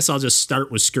 And I guess I'll just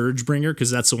start with Scourgebringer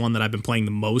because that's the one that I've been playing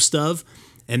the most of.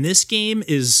 And this game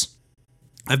is,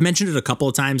 I've mentioned it a couple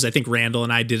of times. I think Randall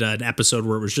and I did an episode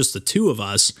where it was just the two of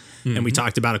us, and we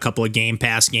talked about a couple of Game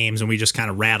Pass games, and we just kind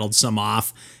of rattled some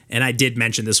off. And I did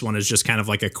mention this one as just kind of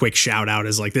like a quick shout out,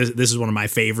 as like this is one of my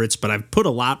favorites, but I've put a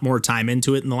lot more time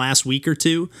into it in the last week or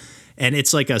two. And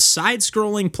it's like a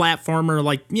side-scrolling platformer,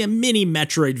 like mini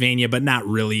Metroidvania, but not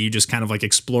really. You just kind of like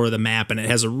explore the map, and it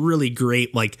has a really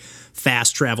great like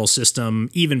fast travel system,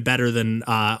 even better than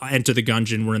Enter the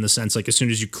Gungeon, where in the sense like as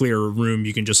soon as you clear a room,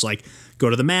 you can just like go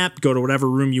to the map, go to whatever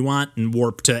room you want, and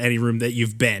warp to any room that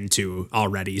you've been to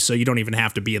already. So you don't even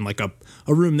have to be in like a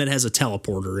room that has a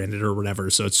teleporter in it or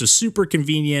whatever. So it's just super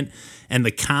convenient, and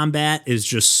the combat is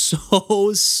just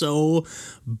so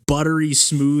buttery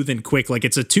smooth and quick. Like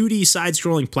it's a 2D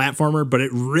side-scrolling platformer, but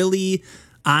it really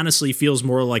honestly feels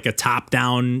more like a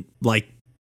top-down like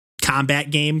combat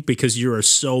game because you are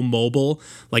so mobile.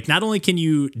 Like not only can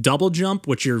you double jump,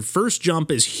 which your first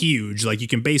jump is huge, like you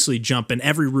can basically jump, and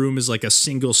every room is like a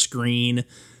single screen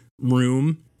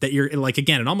room that you're like,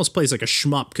 again, it almost plays like a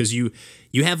shmup because you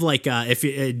have like if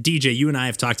DJ, you and I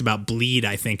have talked about Bleed,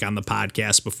 I think, on the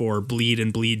podcast before, Bleed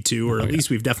and Bleed 2, or at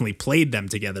least we've definitely played them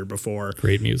together before.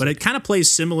 Great music. But it kind of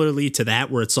plays similarly to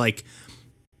that, where it's like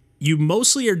you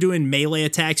mostly are doing melee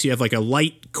attacks. You have like a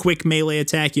light, quick melee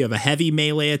attack, you have a heavy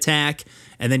melee attack,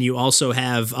 and then you also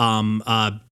have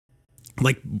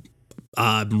like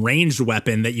ranged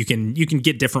weapon that you can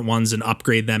get different ones and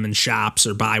upgrade them in shops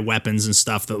or buy weapons and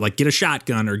stuff that like get a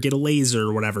shotgun or get a laser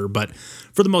or whatever. But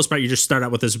for the most part, you just start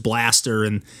out with this blaster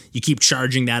and you keep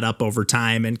charging that up over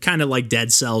time. And kind of like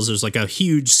Dead Cells, there's like a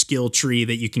huge skill tree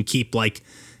that you can keep like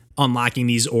unlocking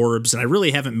these orbs. And I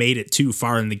really haven't made it too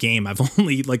far in the game. I've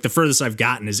only like the furthest I've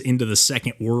gotten is into the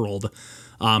second world.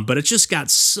 But it's just got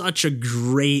such a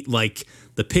great, like,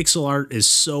 the pixel art is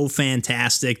so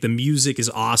fantastic. The music is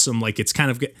awesome. Like, it's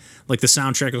kind of like the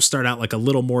soundtrack will start out like a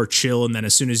little more chill. And then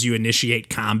as soon as you initiate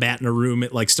combat in a room,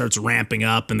 it like starts ramping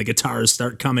up and the guitars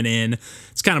start coming in.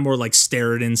 It's kind of more like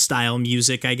Steriden style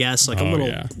music, I guess. Like a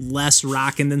little less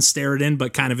rockin' than Steriden,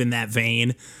 but kind of in that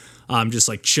vein. Just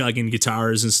like chugging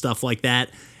guitars and stuff like that.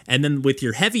 And then with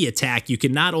your heavy attack, you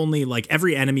can not only like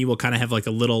every enemy will kind of have like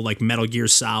a little like Metal Gear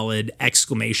Solid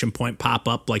exclamation point pop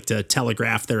up like to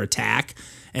telegraph their attack.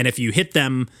 And if you hit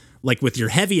them like with your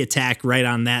heavy attack right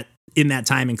on that in that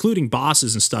time, including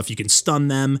bosses and stuff, you can stun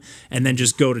them and then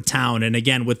just go to town. And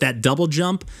again, with that double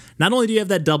jump, not only do you have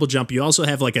that double jump, you also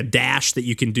have like a dash that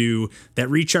you can do that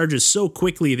recharges so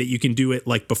quickly that you can do it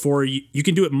like before you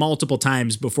can do it multiple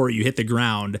times before you hit the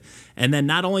ground. And then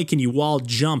not only can you wall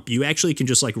jump, you actually can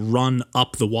just like run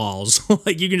up the walls.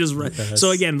 Like you can just run.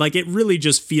 So again, like it really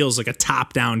just feels like a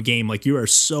top-down game. Like you are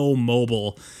so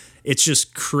mobile. It's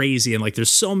just crazy. And like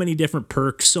there's so many different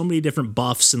perks, so many different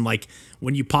buffs. And like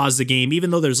when you pause the game,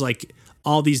 even though there's like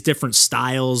all these different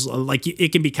styles, like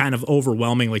it can be kind of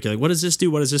overwhelming. Like you're like, what does this do?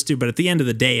 What does this do? But at the end of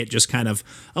the day, it just kind of,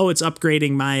 oh, it's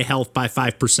upgrading my health by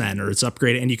 5%, or it's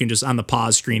upgrading. And you can just on the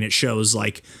pause screen, it shows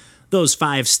like those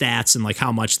 5 stats and like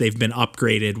how much they've been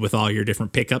upgraded with all your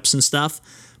different pickups and stuff.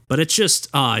 But it's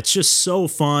just so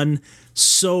fun.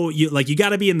 So you got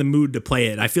to be in the mood to play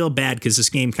it. I feel bad because this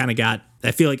game kind of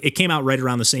I feel like it came out right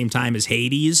around the same time as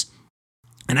Hades.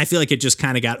 And I feel like it just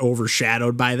kind of got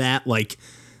overshadowed by that, like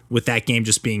with that game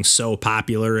just being so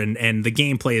popular. And the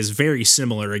gameplay is very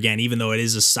similar, again, even though it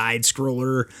is a side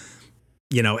scroller,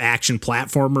 action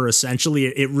platformer, essentially,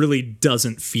 it really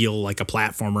doesn't feel like a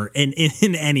platformer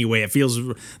in any way. It feels,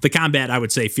 the combat, I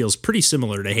would say, feels pretty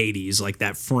similar to Hades, like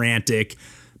that frantic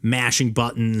mashing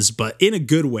buttons, but in a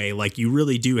good way. Like you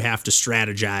really do have to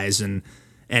strategize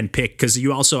and pick, because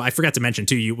you also, I forgot to mention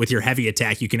too, with your heavy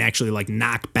attack, you can actually like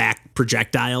knock back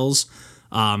projectiles,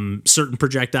 certain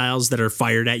projectiles that are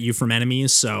fired at you from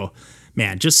enemies. So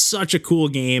man, just such a cool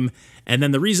game. And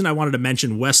then the reason I wanted to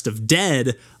mention West of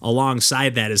Dead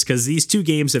alongside that is because these two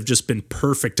games have just been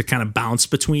perfect to kind of bounce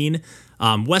between.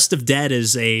 West of Dead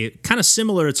is a kind of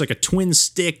similar, it's like a twin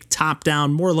stick top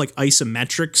down, more like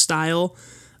isometric style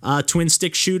twin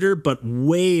stick shooter, but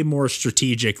way more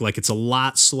strategic. Like it's a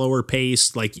lot slower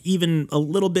paced, like even a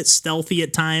little bit stealthy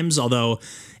at times, although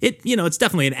it's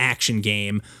definitely an action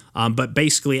game. But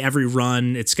basically every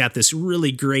run, it's got this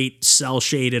really great cell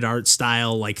shaded art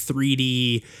style, like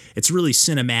 3D. It's really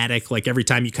cinematic. Like every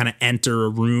time you kind of enter a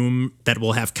room that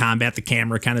will have combat, the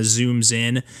camera kind of zooms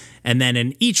in. And then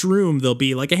in each room, there'll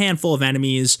be like a handful of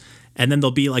enemies. And then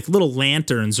there'll be like little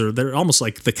lanterns, or they're almost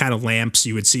like the kind of lamps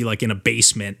you would see like in a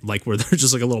basement, like where there's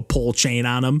just like a little pole chain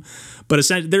on them. But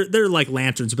essentially they're like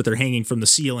lanterns, but they're hanging from the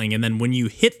ceiling. And then when you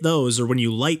hit those, or when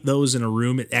you light those in a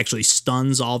room, it actually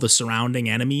stuns all the surrounding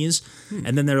enemies.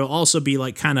 And then there'll also be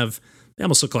like they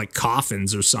almost look like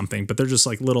coffins or something, but they're just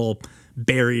like little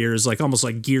barriers, like almost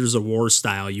like Gears of War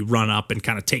style. You run up and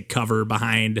kind of take cover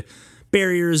behind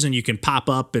barriers, and you can pop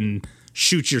up and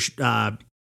shoot your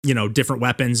different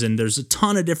weapons, and there's a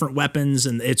ton of different weapons,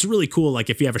 and it's really cool. Like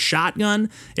if you have a shotgun,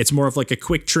 it's more of like a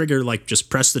quick trigger, like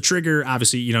just press the trigger.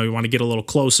 Obviously, you want to get a little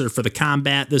closer for the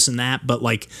combat, this and that. But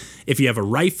like if you have a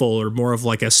rifle, or more of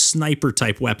like a sniper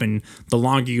type weapon, the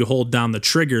longer you hold down the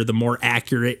trigger, the more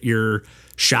accurate your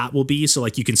shot will be. So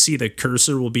like you can see the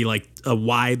cursor will be like a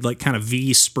wide like kind of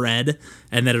V spread,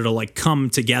 and then it'll like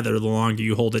come together the longer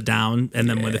you hold it down. And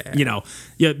then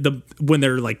when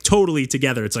they're like totally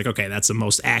together, it's like, okay, that's the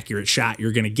most accurate shot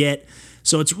you're gonna get.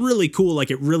 So it's really cool. Like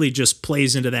it really just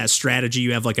plays into that strategy.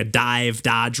 You have like a dive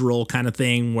dodge roll kind of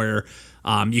thing where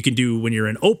you can do, when you're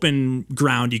in open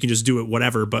ground, you can just do it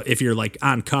whatever. But if you're like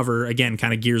on cover, again,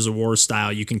 kind of Gears of War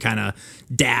style, you can kind of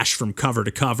dash from cover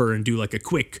to cover and do like a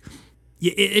quick.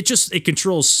 It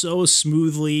controls so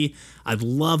smoothly. I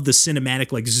love the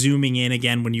cinematic, like zooming in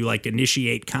again when you like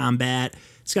initiate combat.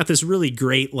 It's got this really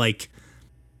great, like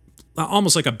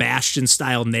almost like a Bastion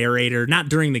style narrator, not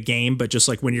during the game, but just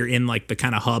like when you're in like the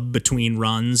kind of hub between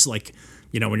runs, like,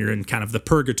 when you're in kind of the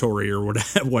purgatory or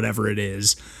whatever it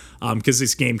is. Because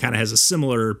this game kind of has a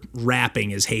similar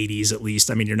wrapping as Hades, at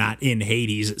least. I mean, you're not in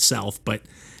Hades itself, but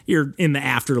you're in the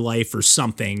afterlife or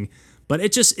something. But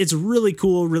it's really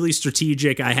cool, really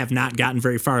strategic. I have not gotten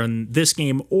very far in this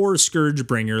game or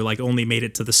Scourgebringer, like only made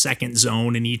it to the second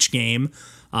zone in each game.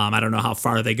 I don't know how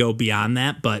far they go beyond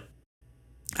that, but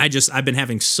I've been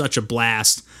having such a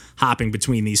blast hopping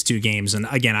between these two games. And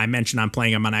again, I mentioned I'm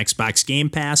playing them on Xbox Game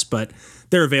Pass, but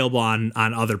they're available on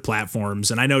other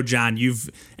platforms. And I know, John,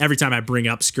 every time I bring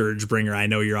up Scourgebringer, I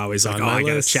know you're always like, I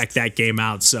got to check that game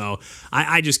out. So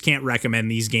I just can't recommend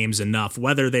these games enough,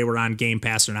 whether they were on Game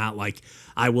Pass or not. Like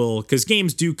I will, because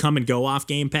games do come and go off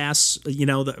Game Pass,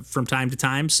 from time to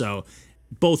time. So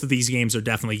both of these games are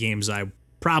definitely games I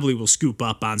probably will scoop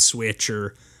up on Switch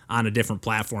or on a different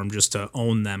platform just to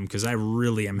own them, because I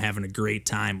really am having a great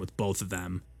time with both of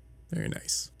them. Very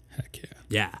nice. Heck yeah.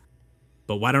 Yeah.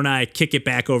 But why don't I kick it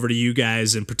back over to you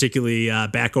guys, and particularly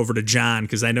back over to John,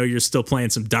 because I know you're still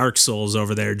playing some Dark Souls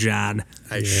over there, John.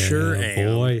 I sure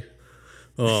am. Boy.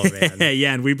 Oh, man.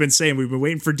 Yeah, and we've been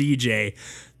waiting for DJ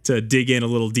to dig in a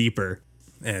little deeper.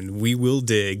 And we will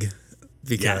dig,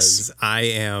 because I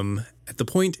am at the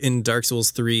point in Dark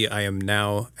Souls 3, I am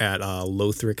now at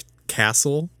Lothric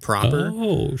Castle proper.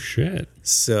 Oh, shit.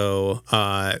 So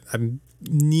I'm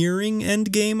nearing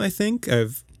end game, I think.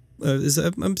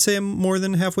 I'm saying I'm more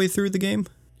than halfway through the game.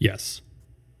 Yes.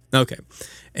 Okay.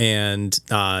 And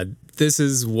this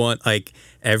is what, like,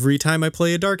 every time I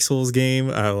play a Dark Souls game,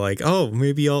 I'm like, oh,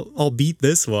 maybe I'll beat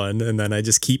this one. And then I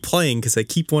just keep playing because I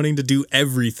keep wanting to do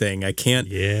everything. I can't.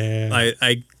 Yeah.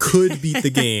 I could beat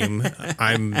the game.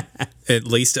 I'm at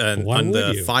least on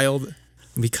the file.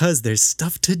 Because there's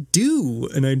stuff to do,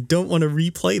 and I don't want to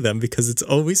replay them because it's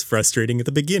always frustrating at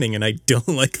the beginning, and I don't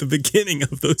like the beginning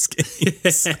of those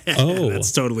games. Oh,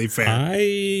 that's totally fair.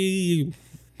 I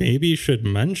maybe should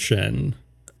mention,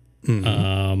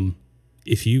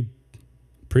 if you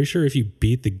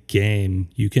beat the game,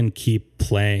 you can keep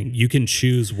playing. You can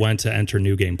choose when to enter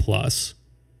New Game Plus.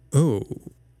 Oh,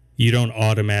 you don't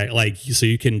so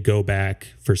you can go back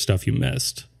for stuff you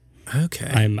missed. Okay,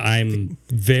 I'm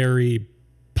very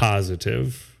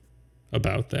positive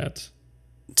about that.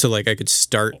 So like I could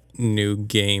start New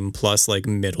Game Plus like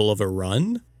middle of a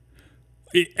run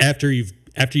after you've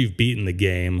beaten the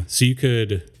game. So you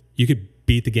could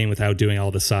beat the game without doing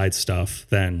all the side stuff,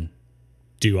 then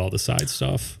do all the side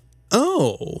stuff.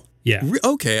 Oh. Yeah.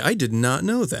 Okay, I did not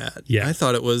know that. Yeah. I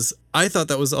thought that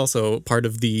was also part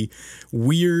of the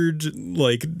weird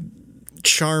like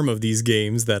charm of these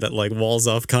games, that it like walls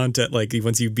off content, like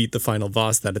once you beat the final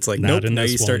boss, that it's like nope, now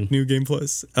you start New Game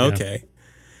Plus. Okay.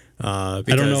 I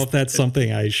don't know if that's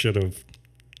something I should have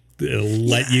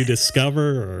let you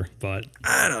discover, but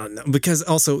I don't know, because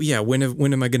also when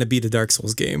am I going to beat a Dark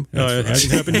Souls game? It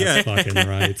hasn't happened yet. Fucking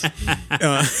right.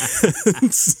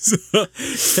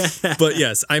 But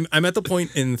yes, I'm at the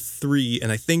point in 3,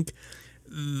 and I think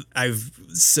I've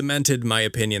cemented my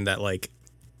opinion that like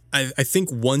I think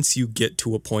once you get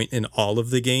to a point in all of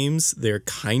the games, they're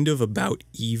kind of about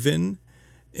even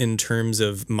in terms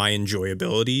of my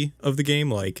enjoyability of the game.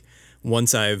 Like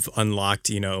once I've unlocked,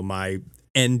 my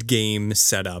end game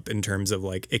setup in terms of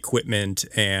like equipment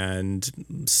and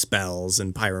spells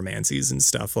and pyromancies and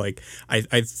stuff, like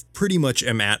I pretty much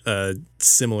am at a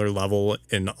similar level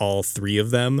in all 3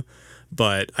 of them.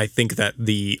 But I think that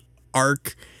the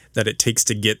arc that it takes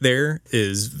to get there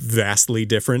is vastly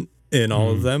different in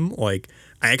all of them. Like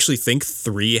I actually think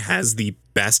 3 has the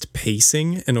best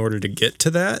pacing in order to get to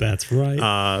that. That's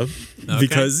right.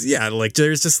 Because like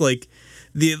there's just like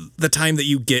the time that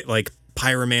you get like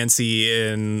pyromancy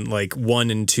in like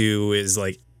 1 and 2 is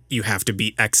like you have to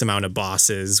beat X amount of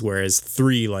bosses, whereas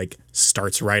 3 like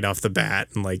starts right off the bat,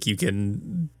 and like you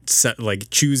can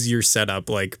choose your setup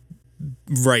like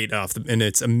right off and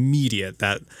it's immediate.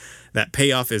 That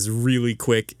payoff is really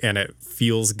quick, and it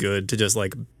feels good to just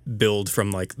like build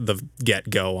from like the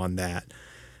get-go on that.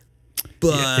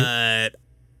 But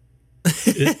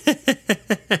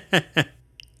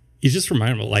you just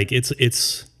remind me, like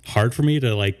it's hard for me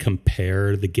to like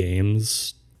compare the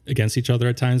games against each other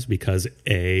at times, because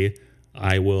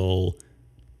I will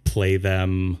play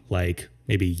them like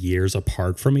maybe years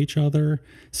apart from each other.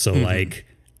 So like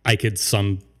I could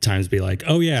sometimes be like,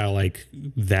 oh yeah, like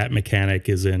that mechanic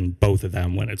is in both of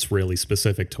them when it's really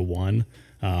specific to one.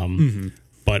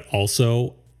 But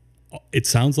also it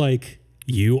sounds like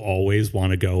you always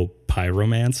want to go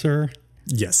pyromancer.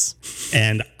 Yes.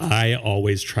 And I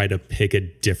always try to pick a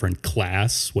different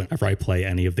class whenever I play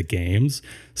any of the games.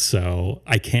 So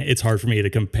it's hard for me to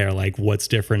compare like what's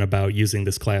different about using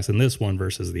this class in this one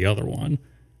versus the other one.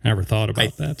 I never thought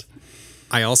about that.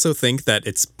 I also think that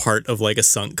it's part of like a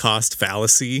sunk cost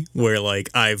fallacy where like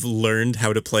I've learned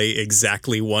how to play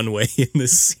exactly one way in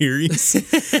this series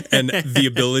and the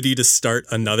ability to start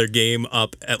another game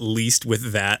up at least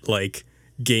with that like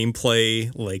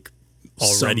gameplay like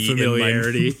already Some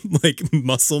familiarity. in my like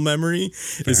muscle memory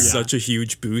is such a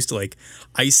huge boost. Like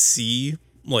I see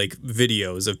like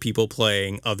videos of people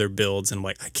playing other builds and I'm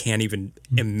like I can't even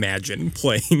imagine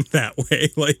playing that way.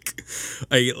 Like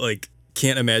I like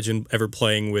can't imagine ever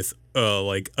playing with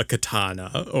like a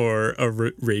katana or a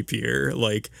rapier.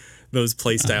 Like those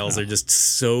play styles are just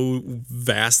so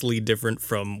vastly different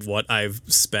from what I've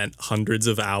spent hundreds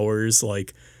of hours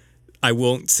like I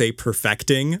won't say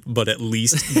perfecting, but at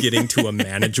least getting to a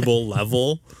manageable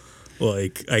level.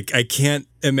 Like I can't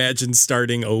imagine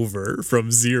starting over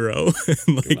from zero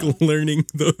and like learning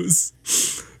those.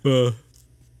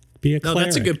 Be a No, cleric.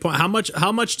 that's a good point.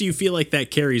 How much do you feel like that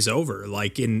carries over?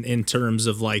 Like in terms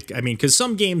of like, I mean, because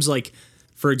some games like,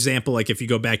 for example, like if you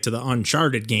go back to the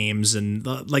Uncharted games and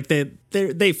like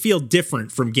they feel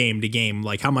different from game to game.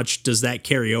 Like how much does that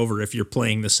carry over if you're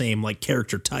playing the same like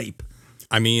character type?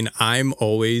 I mean, I'm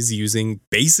always using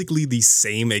basically the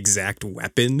same exact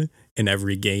weapon in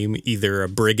every game, either a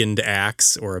brigand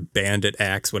axe or a bandit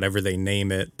axe, whatever they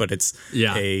name it. But it's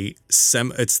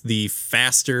it's the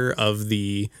faster of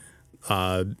the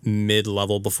mid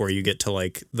level before you get to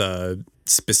like the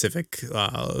specific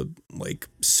like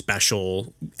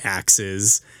special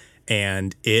axes,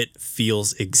 and it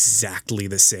feels exactly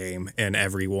the same in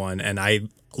every one, and I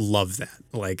love that.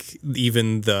 Like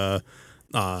even the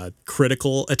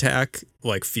critical attack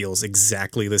like feels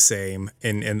exactly the same,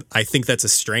 and I think that's a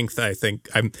strength. I think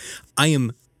I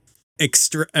am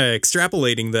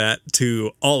extrapolating that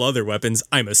to all other weapons.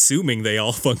 I'm assuming they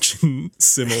all function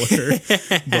similar,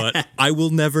 but I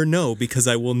will never know because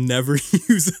I will never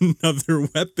use another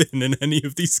weapon in any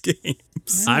of these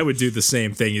games. I would do the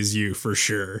same thing as you for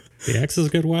sure. The axe is a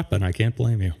good weapon. I can't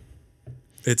blame you.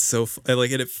 It's so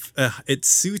like it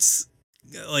suits.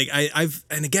 Like I've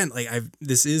and again like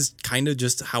this is kind of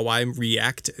just how I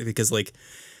react because like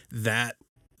that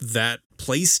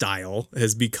play style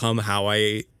has become how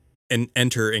I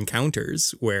enter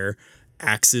encounters where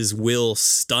axes will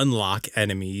stun lock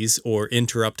enemies or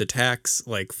interrupt attacks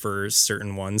like for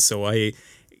certain ones. So I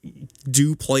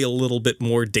do play a little bit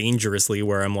more dangerously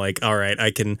where I'm like, all right,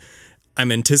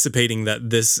 I'm anticipating that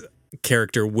this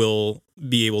character will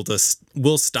be able to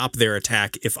will stop their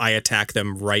attack if I attack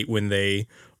them right when they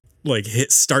like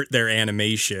start their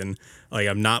animation. Like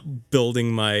I'm not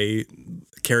building my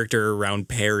character around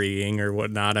parrying or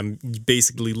whatnot. I'm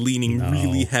basically leaning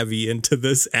really heavy into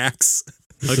this axe.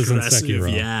 This isn't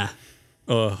Sekiro. Yeah.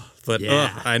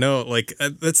 I know. Like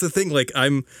that's the thing. Like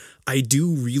I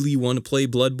do really want to play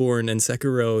Bloodborne and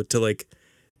Sekiro to like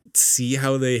see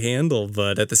how they handle,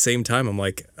 but at the same time I'm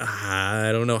like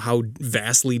I don't know how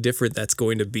vastly different that's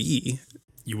going to be.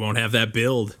 You won't have that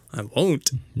build. I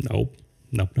won't. Nope.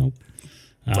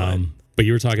 But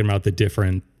you were talking about the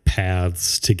different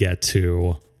paths to get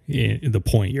to the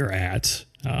point you're at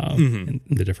in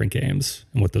the different games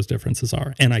and what those differences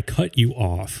are. And I cut you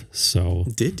off. So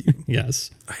did you?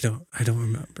 Yes. I don't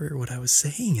remember what I was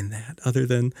saying in that other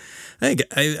than I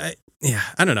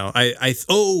don't know.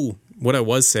 What I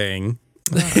was saying.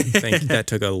 That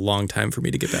took a long time for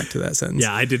me to get back to that sentence.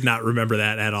 Yeah, I did not remember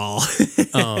that at all.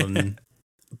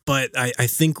 But I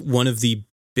think one of the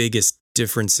biggest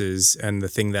differences and the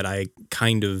thing that I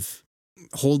kind of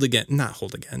not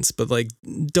hold against, but like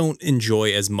don't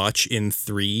enjoy as much in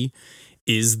 3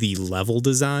 is the level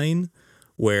design,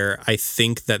 where I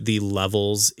think that the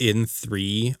levels in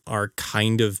 3 are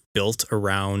kind of built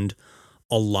around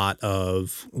a lot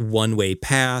of one-way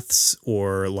paths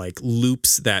or like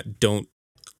loops that don't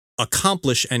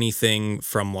accomplish anything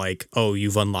from like, oh,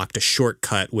 you've unlocked a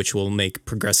shortcut which will make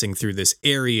progressing through this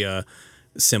area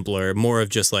simpler. More of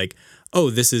just like, oh,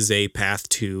 this is a path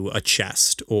to a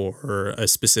chest or a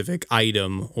specific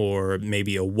item or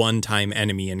maybe a one-time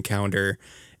enemy encounter.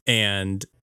 And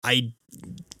I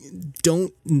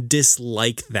don't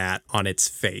dislike that on its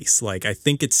face. Like I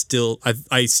think it's still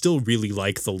I still really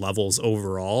like the levels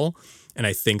overall, and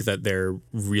I think that they're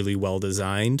really well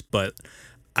designed, but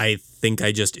I think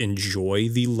I just enjoy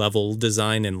the level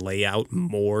design and layout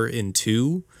more in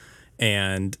 2,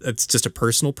 and it's just a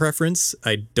personal preference.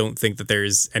 I don't think that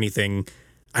there's anything,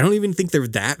 I don't even think they're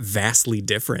that vastly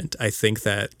different. I think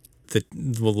that the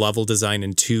level design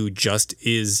in 2 just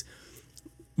is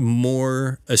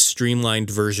more a streamlined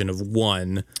version of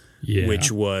 1,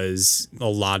 which was a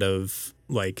lot of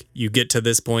like you get to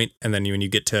this point, and then when you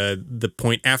get to the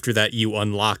point after that, you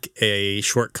unlock a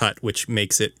shortcut, which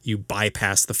makes it you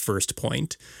bypass the first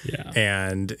point. Yeah.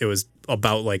 And it was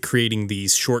about like creating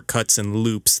these shortcuts and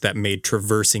loops that made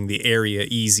traversing the area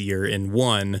easier in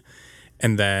 1.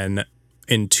 And then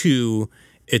in 2,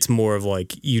 it's more of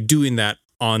like you doing that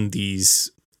on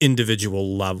these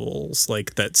individual levels,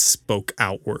 like that spoke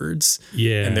outwards.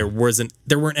 Yeah. And there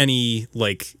weren't any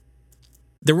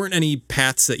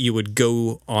paths that you would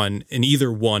go on in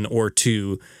either 1 or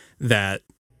 2 that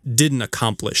didn't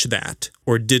accomplish that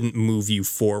or didn't move you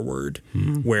forward.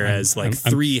 Whereas like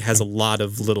 3 has a lot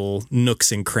of little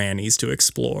nooks and crannies to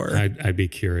explore. I'd be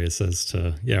curious as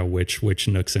to which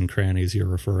nooks and crannies you're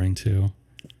referring to,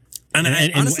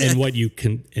 and what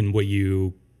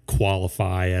you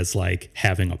qualify as like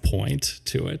having a point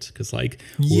to it, because like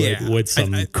would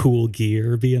some cool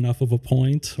gear be enough of a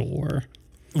point? Or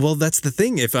well, that's the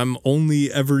thing. If I'm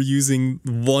only ever using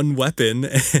one weapon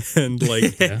and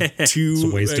like 2 it's a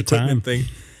waste of time. thing,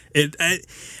 and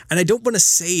I don't want to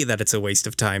say that it's a waste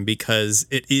of time, because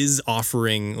it is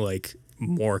offering like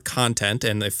more content,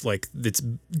 and if like it's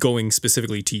going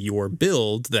specifically to your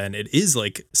build, then it is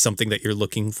like something that you're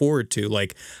looking forward to.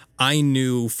 Like I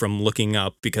knew from looking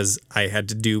up, because I had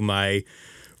to do my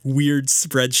weird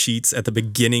spreadsheets at the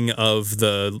beginning of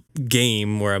the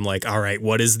game where I'm like, all right,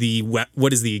 what is the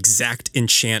exact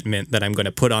enchantment that I'm going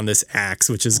to put on this axe,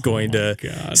 which is going to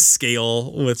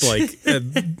scale with like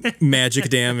magic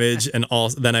damage and all.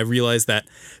 Then I realized that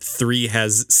 3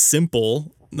 has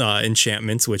simple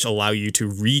enchantments which allow you to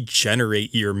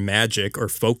regenerate your magic or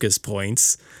focus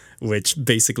points, which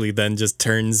basically then just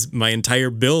turns my entire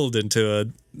build into a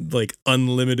like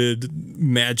unlimited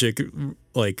magic,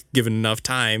 like given enough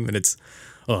time, and it's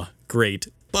great.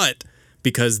 But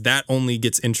because that only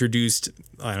gets introduced,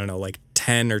 I don't know, like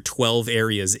 10 or 12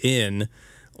 areas in,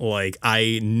 like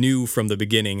I knew from the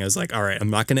beginning, I was like, all right, I'm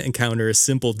not going to encounter a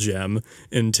simple gem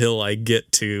until I get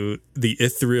to the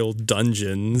ethereal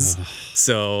dungeons.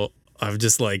 So I'm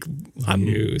just like, I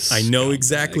know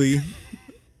exactly.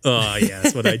 Yeah,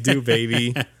 that's what I do,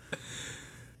 baby.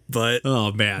 But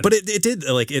oh man, but it did,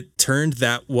 like, it turned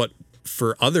that what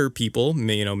for other people,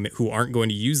 you know, who aren't going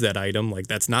to use that item, like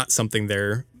that's not something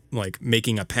they're like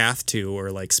making a path to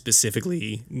or like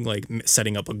specifically like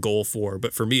setting up a goal for.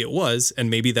 But for me, it was, and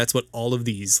maybe that's what all of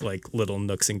these like little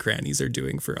nooks and crannies are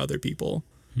doing for other people.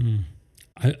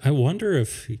 I wonder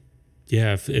if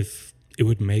it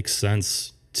would make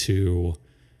sense to.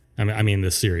 I mean, the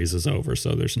series is over,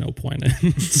 so there's no point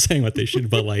in saying what they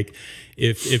should. But like,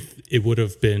 if it would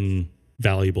have been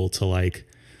valuable to like,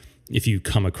 if you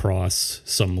come across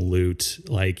some loot,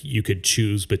 like you could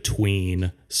choose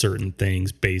between certain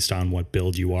things based on what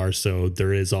build you are. So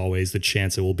there is always the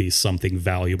chance it will be something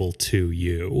valuable to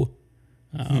you.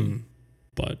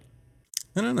 But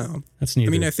I don't know. That's neither.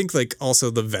 I mean, I think like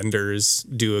also the vendors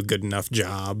do a good enough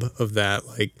job of that.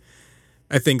 Like,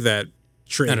 I think that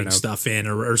trading stuff in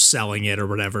or selling it or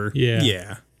whatever.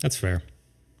 Yeah. That's fair.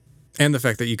 And the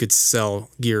fact that you could sell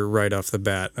gear right off the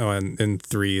bat and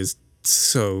 3 is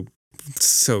so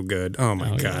good. Oh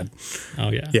my God. Yeah.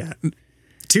 Oh yeah. Yeah.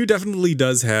 2 definitely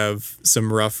does have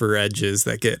some rougher edges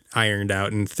that get ironed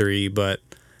out in 3, but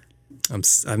I'm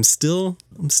still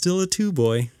a 2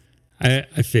 boy.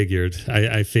 I figured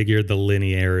the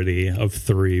linearity of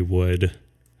 3 would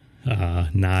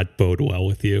not bode well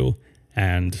with you.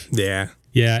 And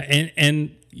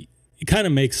and it kind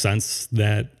of makes sense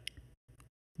that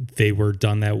they were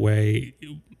done that way,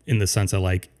 in the sense that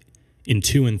like in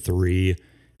 2 and 3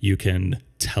 you can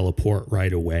teleport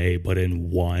right away, but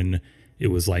in 1 it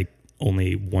was like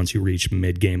only once you reach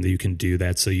mid game that you can do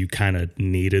that. So you kind of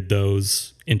needed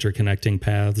those interconnecting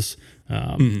paths.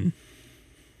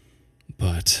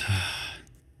 But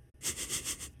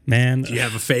man, do you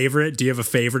have a favorite? Do you have a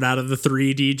favorite out of the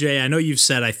 3, DJ? I know you've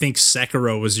said, I think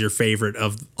Sekiro was your favorite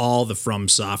of all the From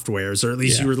Softwares, or at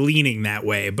least you were leaning that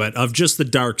way, but of just the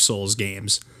Dark Souls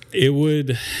games.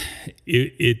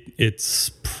 It's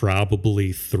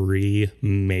probably 3,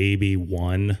 maybe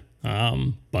 1.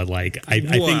 But like I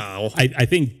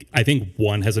think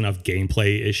 1 has enough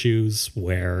gameplay issues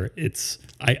where it's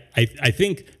I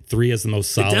think 3 has the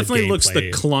most solid. It definitely gameplay. looks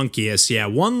the clunkiest. Yeah,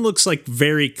 1 looks like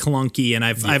very clunky, and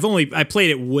I played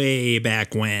it way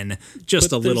back when,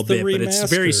 just a little bit, but it's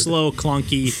very slow,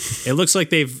 clunky. It looks like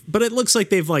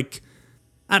they've like,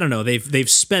 I don't know, they've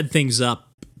sped things up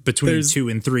between 2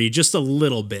 and 3 just a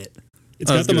little bit.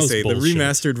 I was going to say, bullshit. The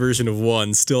remastered version of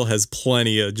 1 still has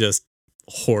plenty of just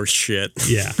horse shit.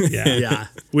 Yeah.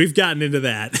 We've gotten into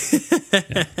that.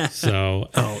 So,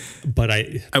 but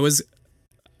I was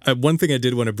one thing I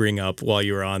did want to bring up while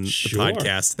you were on the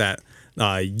podcast, that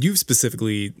You've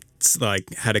specifically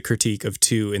like had a critique of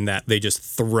 2 in that they just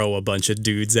throw a bunch of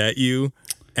dudes at you,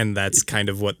 and that's kind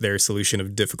of what their solution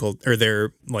of difficult, or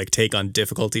their like take on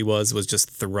difficulty was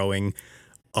just throwing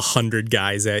 100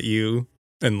 guys at you,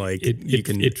 and like you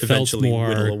can eventually felt more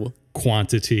whittle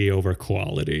quantity over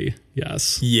quality.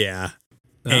 Yes. Yeah.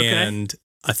 Okay. And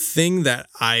a thing that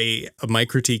my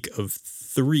critique of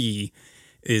 3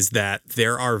 is that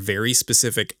there are very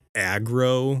specific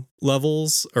aggro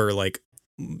levels, or like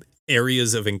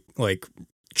areas of like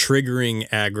triggering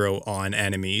aggro on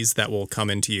enemies that will come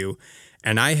into you.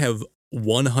 And I have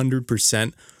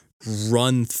 100%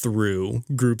 run through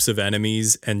groups of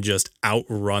enemies and just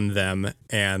outrun them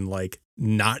and like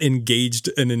not engaged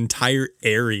in entire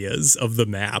areas of the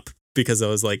map, because I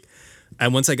was like,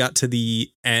 and once I got to the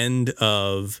end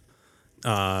of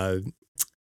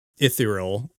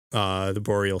Ithiril, the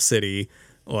Boreal City,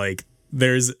 like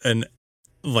there's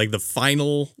the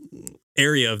final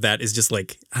area of that is just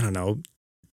like, I don't know,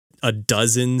 a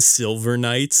dozen silver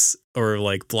knights or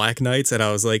like black knights, and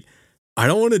I was like, I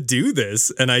don't want to do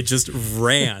this, and I just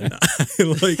ran.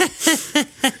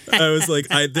 I was like,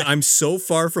 I'm so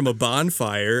far from a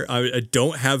bonfire. I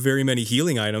don't have very many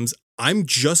healing items. I'm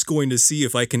just going to see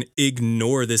if I can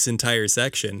ignore this entire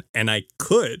section, and I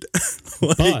could.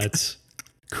 But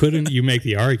couldn't you make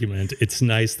the argument, it's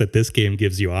nice that this game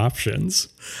gives you options?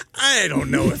 I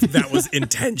don't know if that was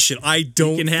intentional. I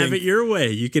don't. You can have it your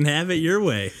way. You can have it your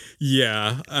way.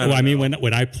 Yeah. I mean,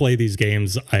 when I play these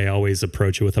games, I always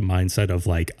approach it with a mindset of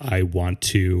like, I want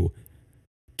to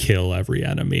kill every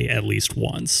enemy at least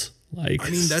once. Like, I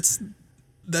mean, that's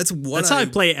how I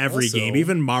play every game.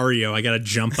 Even Mario, I gotta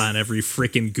jump on every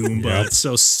freaking Goomba. Yep. It's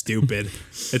so stupid.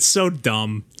 It's so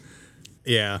dumb.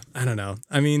 Yeah, I don't know.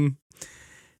 I mean,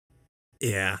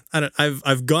 yeah,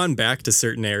 I've gone back to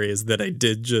certain areas that I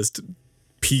did just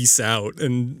peace out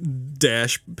and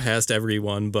dash past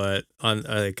everyone, but on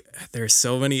like there's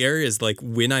so many areas like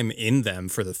when I'm in them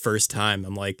for the first time,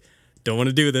 I'm like, don't want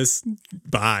to do this.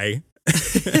 Bye.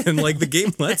 And like the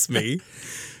game lets me.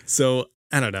 So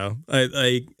I don't know.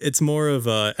 I it's more of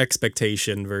a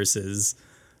expectation versus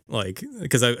like,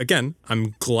 because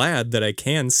I'm glad that I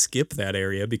can skip that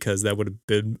area, because that would have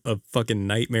been a fucking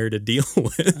nightmare to deal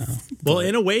with. Well,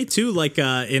 in a way too, like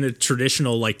in a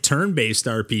traditional like turn-based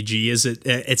RPG,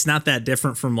 it's not that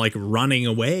different from like running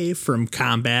away from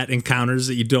combat encounters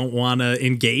that you don't want to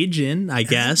engage in, I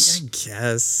guess. I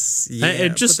guess. Yeah.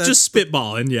 Just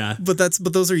spitballing, yeah. But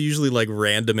those are usually like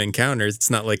random encounters. It's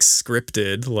not like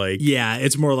scripted. Like, yeah,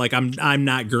 it's more like I'm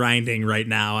not grinding right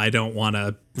now. I don't want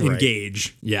to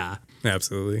engage. Yeah.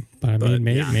 Absolutely. But I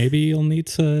mean, maybe you'll need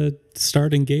to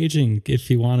start engaging if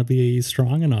you want to be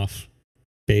strong enough,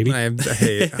 baby.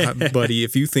 Hey, buddy,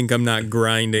 if you think I'm not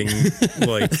grinding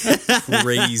like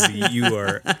crazy, you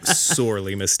are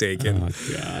sorely mistaken. Oh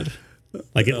God!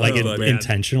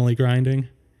 Intentionally grinding.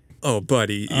 Oh,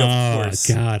 buddy, of course.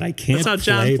 God, I can't That's how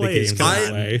John play plays. the game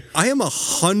that way. I am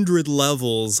 100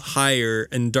 levels higher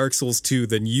in Dark Souls 2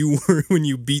 than you were when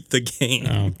you beat the game.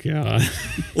 Oh God.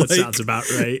 That sounds about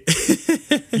right.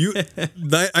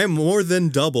 I am more than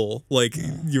double. Like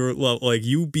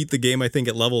you beat the game, I think,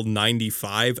 at level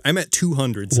 95. I'm at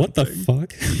 200 something. What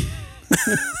the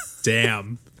fuck?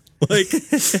 Damn. Like,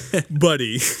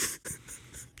 buddy,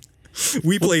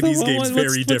 we play these games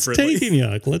very differently. What's taking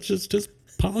you? Let's just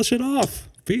polish it off.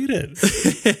 Beat it.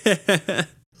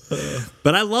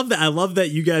 But I love that. I love that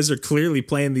you guys are clearly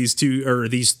playing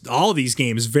all these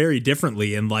games very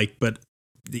differently, and like, but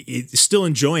still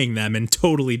enjoying them in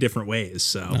totally different ways.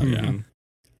 So,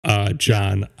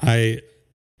 John,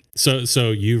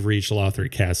 so you've reached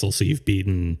Lothric Castle, so you've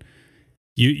beaten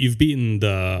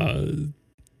the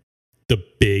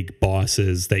big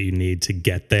bosses that you need to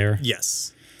get there.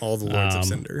 Yes, all the Lords of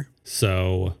Cinder.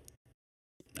 So,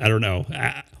 I don't know.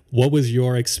 What was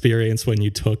your experience when you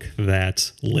took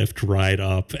that lift ride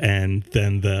up and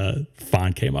then the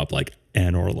font came up like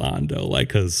Anor Londo? Like,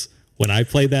 because when I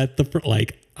played that,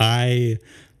 I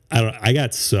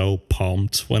got so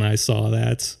pumped when I saw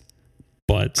that,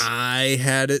 but I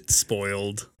had it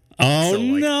spoiled. Oh, so,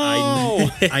 no.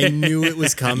 I knew it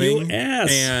was coming. You ass.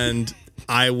 And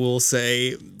I will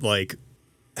say, like,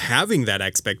 having that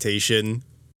expectation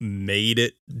made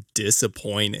it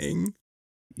disappointing.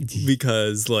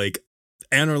 Because like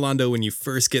Anor Londo, when you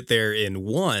first get there in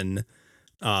 1,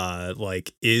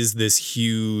 like is this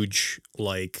huge,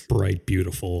 like bright,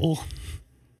 beautiful.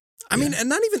 I mean, and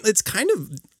not even, it's kind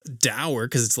of dour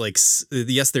because it's like,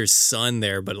 yes, there's sun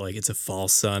there, but like it's a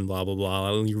false sun, blah, blah,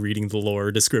 blah. You're reading the lore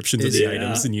descriptions of the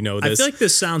items and you know this. I feel like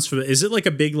this sounds familiar. Is it like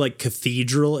a big like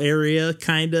cathedral area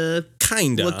kind of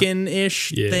Kinda. looking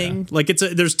ish Yeah. thing. Like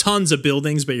there's tons of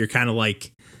buildings, but you're kind of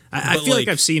like, I But, feel like like-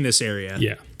 I've seen this area.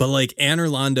 Yeah. But like Anor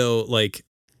Londo, like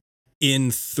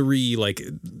in 3, like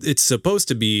it's supposed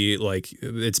to be like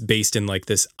it's based in like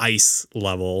this ice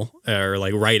level, or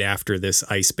like right after this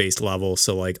ice based level.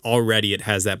 So like already it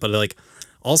has that, but like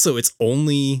also it's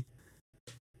only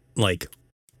like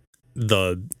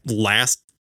the last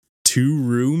 2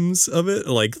 rooms of it,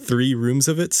 like 3 rooms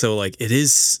of it. So like it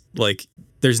is like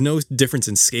there's no difference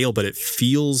in scale, but it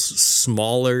feels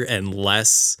smaller and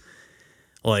less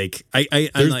like I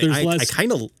less-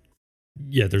 kind of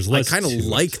Yeah, there's I less. kind of to it.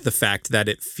 like the fact that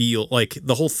it feel like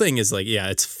the whole thing is like, yeah,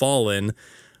 it's fallen,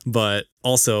 but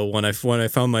also when I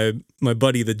found my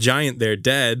buddy the giant there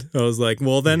dead, I was like,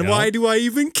 well then Yeah. why do I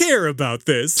even care about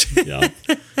this? Yeah.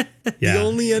 Yeah, The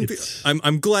only it's-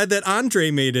 I'm glad that Andre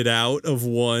made it out of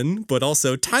 1, but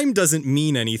also time doesn't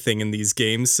mean anything in these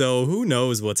games, so who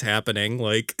knows what's happening?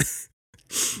 Like,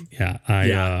 Yeah,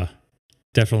 I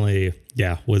definitely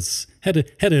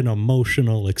had an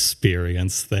emotional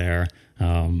experience there.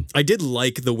 I did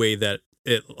like the way that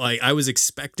it, like, I was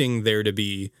expecting there to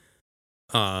be,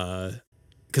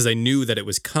 because I knew that it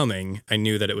was coming. I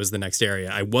knew that it was the next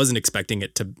area. I wasn't expecting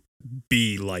it to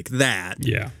be like that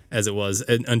Yeah. as it was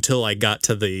until I got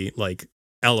to the like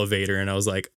elevator and I was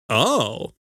like,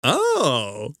 oh.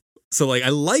 So like I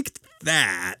liked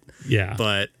that, Yeah.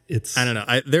 but it's I don't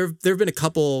know. There've been a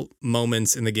couple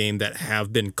moments in the game that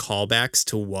have been callbacks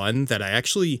to 1 that I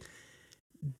actually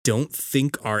don't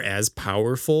think are as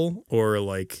powerful, or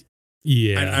like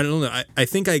Yeah. I don't know. I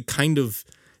think I kind of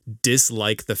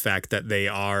dislike the fact that they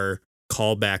are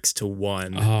callbacks to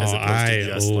 1 as opposed to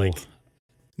just like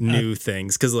new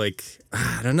things, because like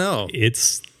I don't know.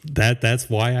 It's that's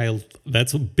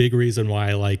a big reason why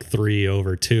I like 3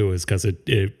 over 2 is because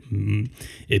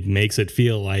it makes it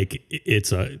feel like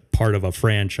it's a part of a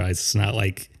franchise. It's not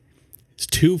like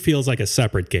 2 feels like a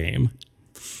separate game.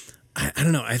 I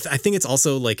don't know. I think it's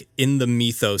also like in the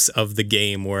mythos of the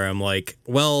game where I'm like,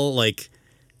 well, like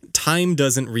time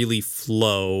doesn't really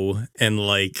flow, and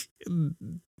like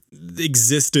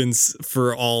existence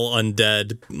for all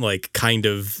undead like kind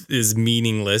of is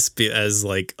meaningless as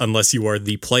like unless you are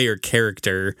the player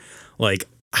character. Like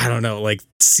I don't know, like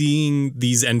seeing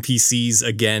these NPCs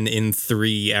again in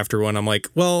 3 after 1, I'm like,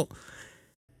 well,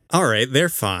 all right, they're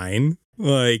fine.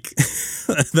 Like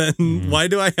then why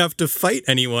do I have to fight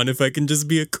anyone if I can just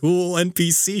be a cool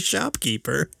NPC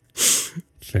shopkeeper?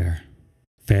 Fair.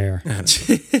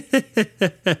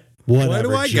 Why Whatever,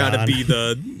 do I gotta John. be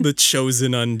the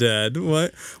chosen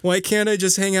undead? Why can't I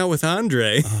just hang out with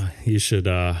Andre? You should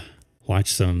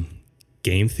watch some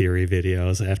game theory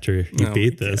videos after you Oh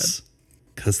beat my this,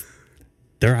 because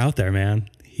they're out there, man.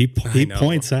 He know.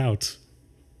 points out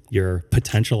your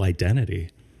potential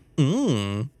identity.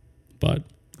 But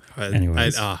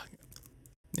anyways. yeah,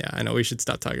 I know we should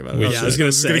stop talking about it. Yeah, I was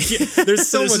gonna say. There's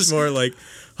so This much is- more like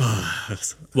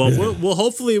Well, we'll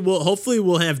hopefully we'll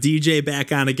have DJ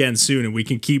back on again soon, and we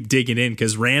can keep digging in,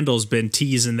 because Randall's been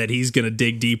teasing that he's going to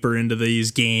dig deeper into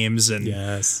these games and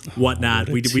yes. whatnot. what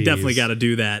a We definitely tease. got to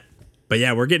do that. But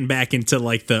yeah, we're getting back into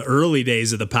like the early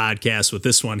days of the podcast with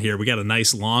this one here. We got a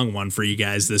nice long one for you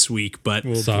guys this week, but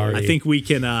Sorry. I think we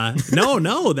can.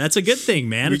 No, that's a good thing,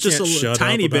 man. We It's just can't a shut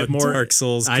tiny up bit about more. Dark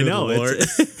Souls. I good know Lord.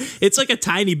 it's like a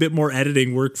tiny bit more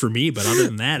editing work for me, but other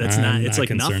than that, it's I'm not. It's like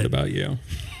concerned nothing. about you.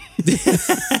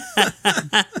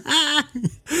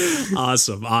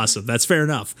 Awesome. That's fair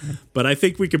enough. But I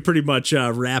think we can pretty much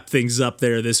wrap things up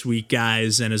there this week,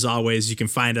 guys. And as always, you can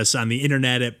find us on the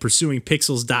internet at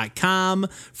pursuingpixels.com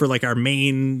for like our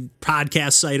main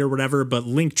podcast site or whatever. But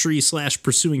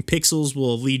Linktree/pursuingpixels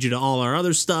will lead you to all our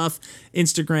other stuff: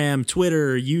 Instagram,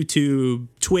 Twitter, YouTube,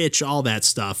 Twitch, all that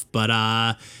stuff.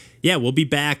 But yeah, we'll be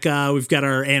back. We've got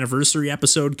our anniversary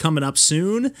episode coming up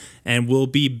soon, and we'll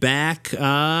be back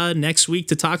next week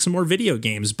to talk some more video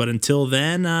games. But until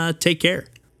then, take care.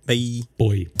 Bye.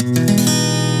 Boy.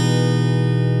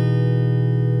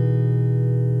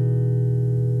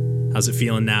 How's it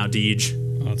feeling now,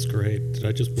 Deej? Oh, that's great. Did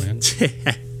I just win?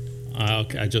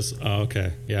 Okay.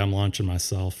 Okay. Yeah, I'm launching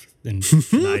myself.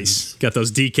 Nice. Got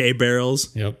those DK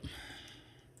barrels. Yep.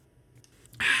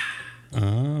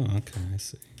 Oh, okay.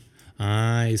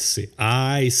 I see.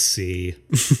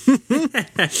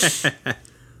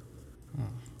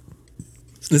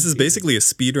 This is basically a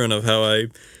speed run of how I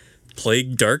play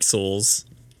Dark Souls.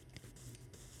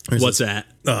 What's that?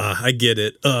 I get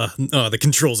it. The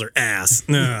controls are ass.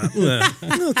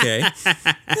 Okay.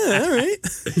 Yeah, all right.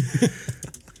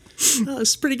 Oh,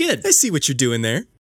 it's pretty good. I see what you're doing there.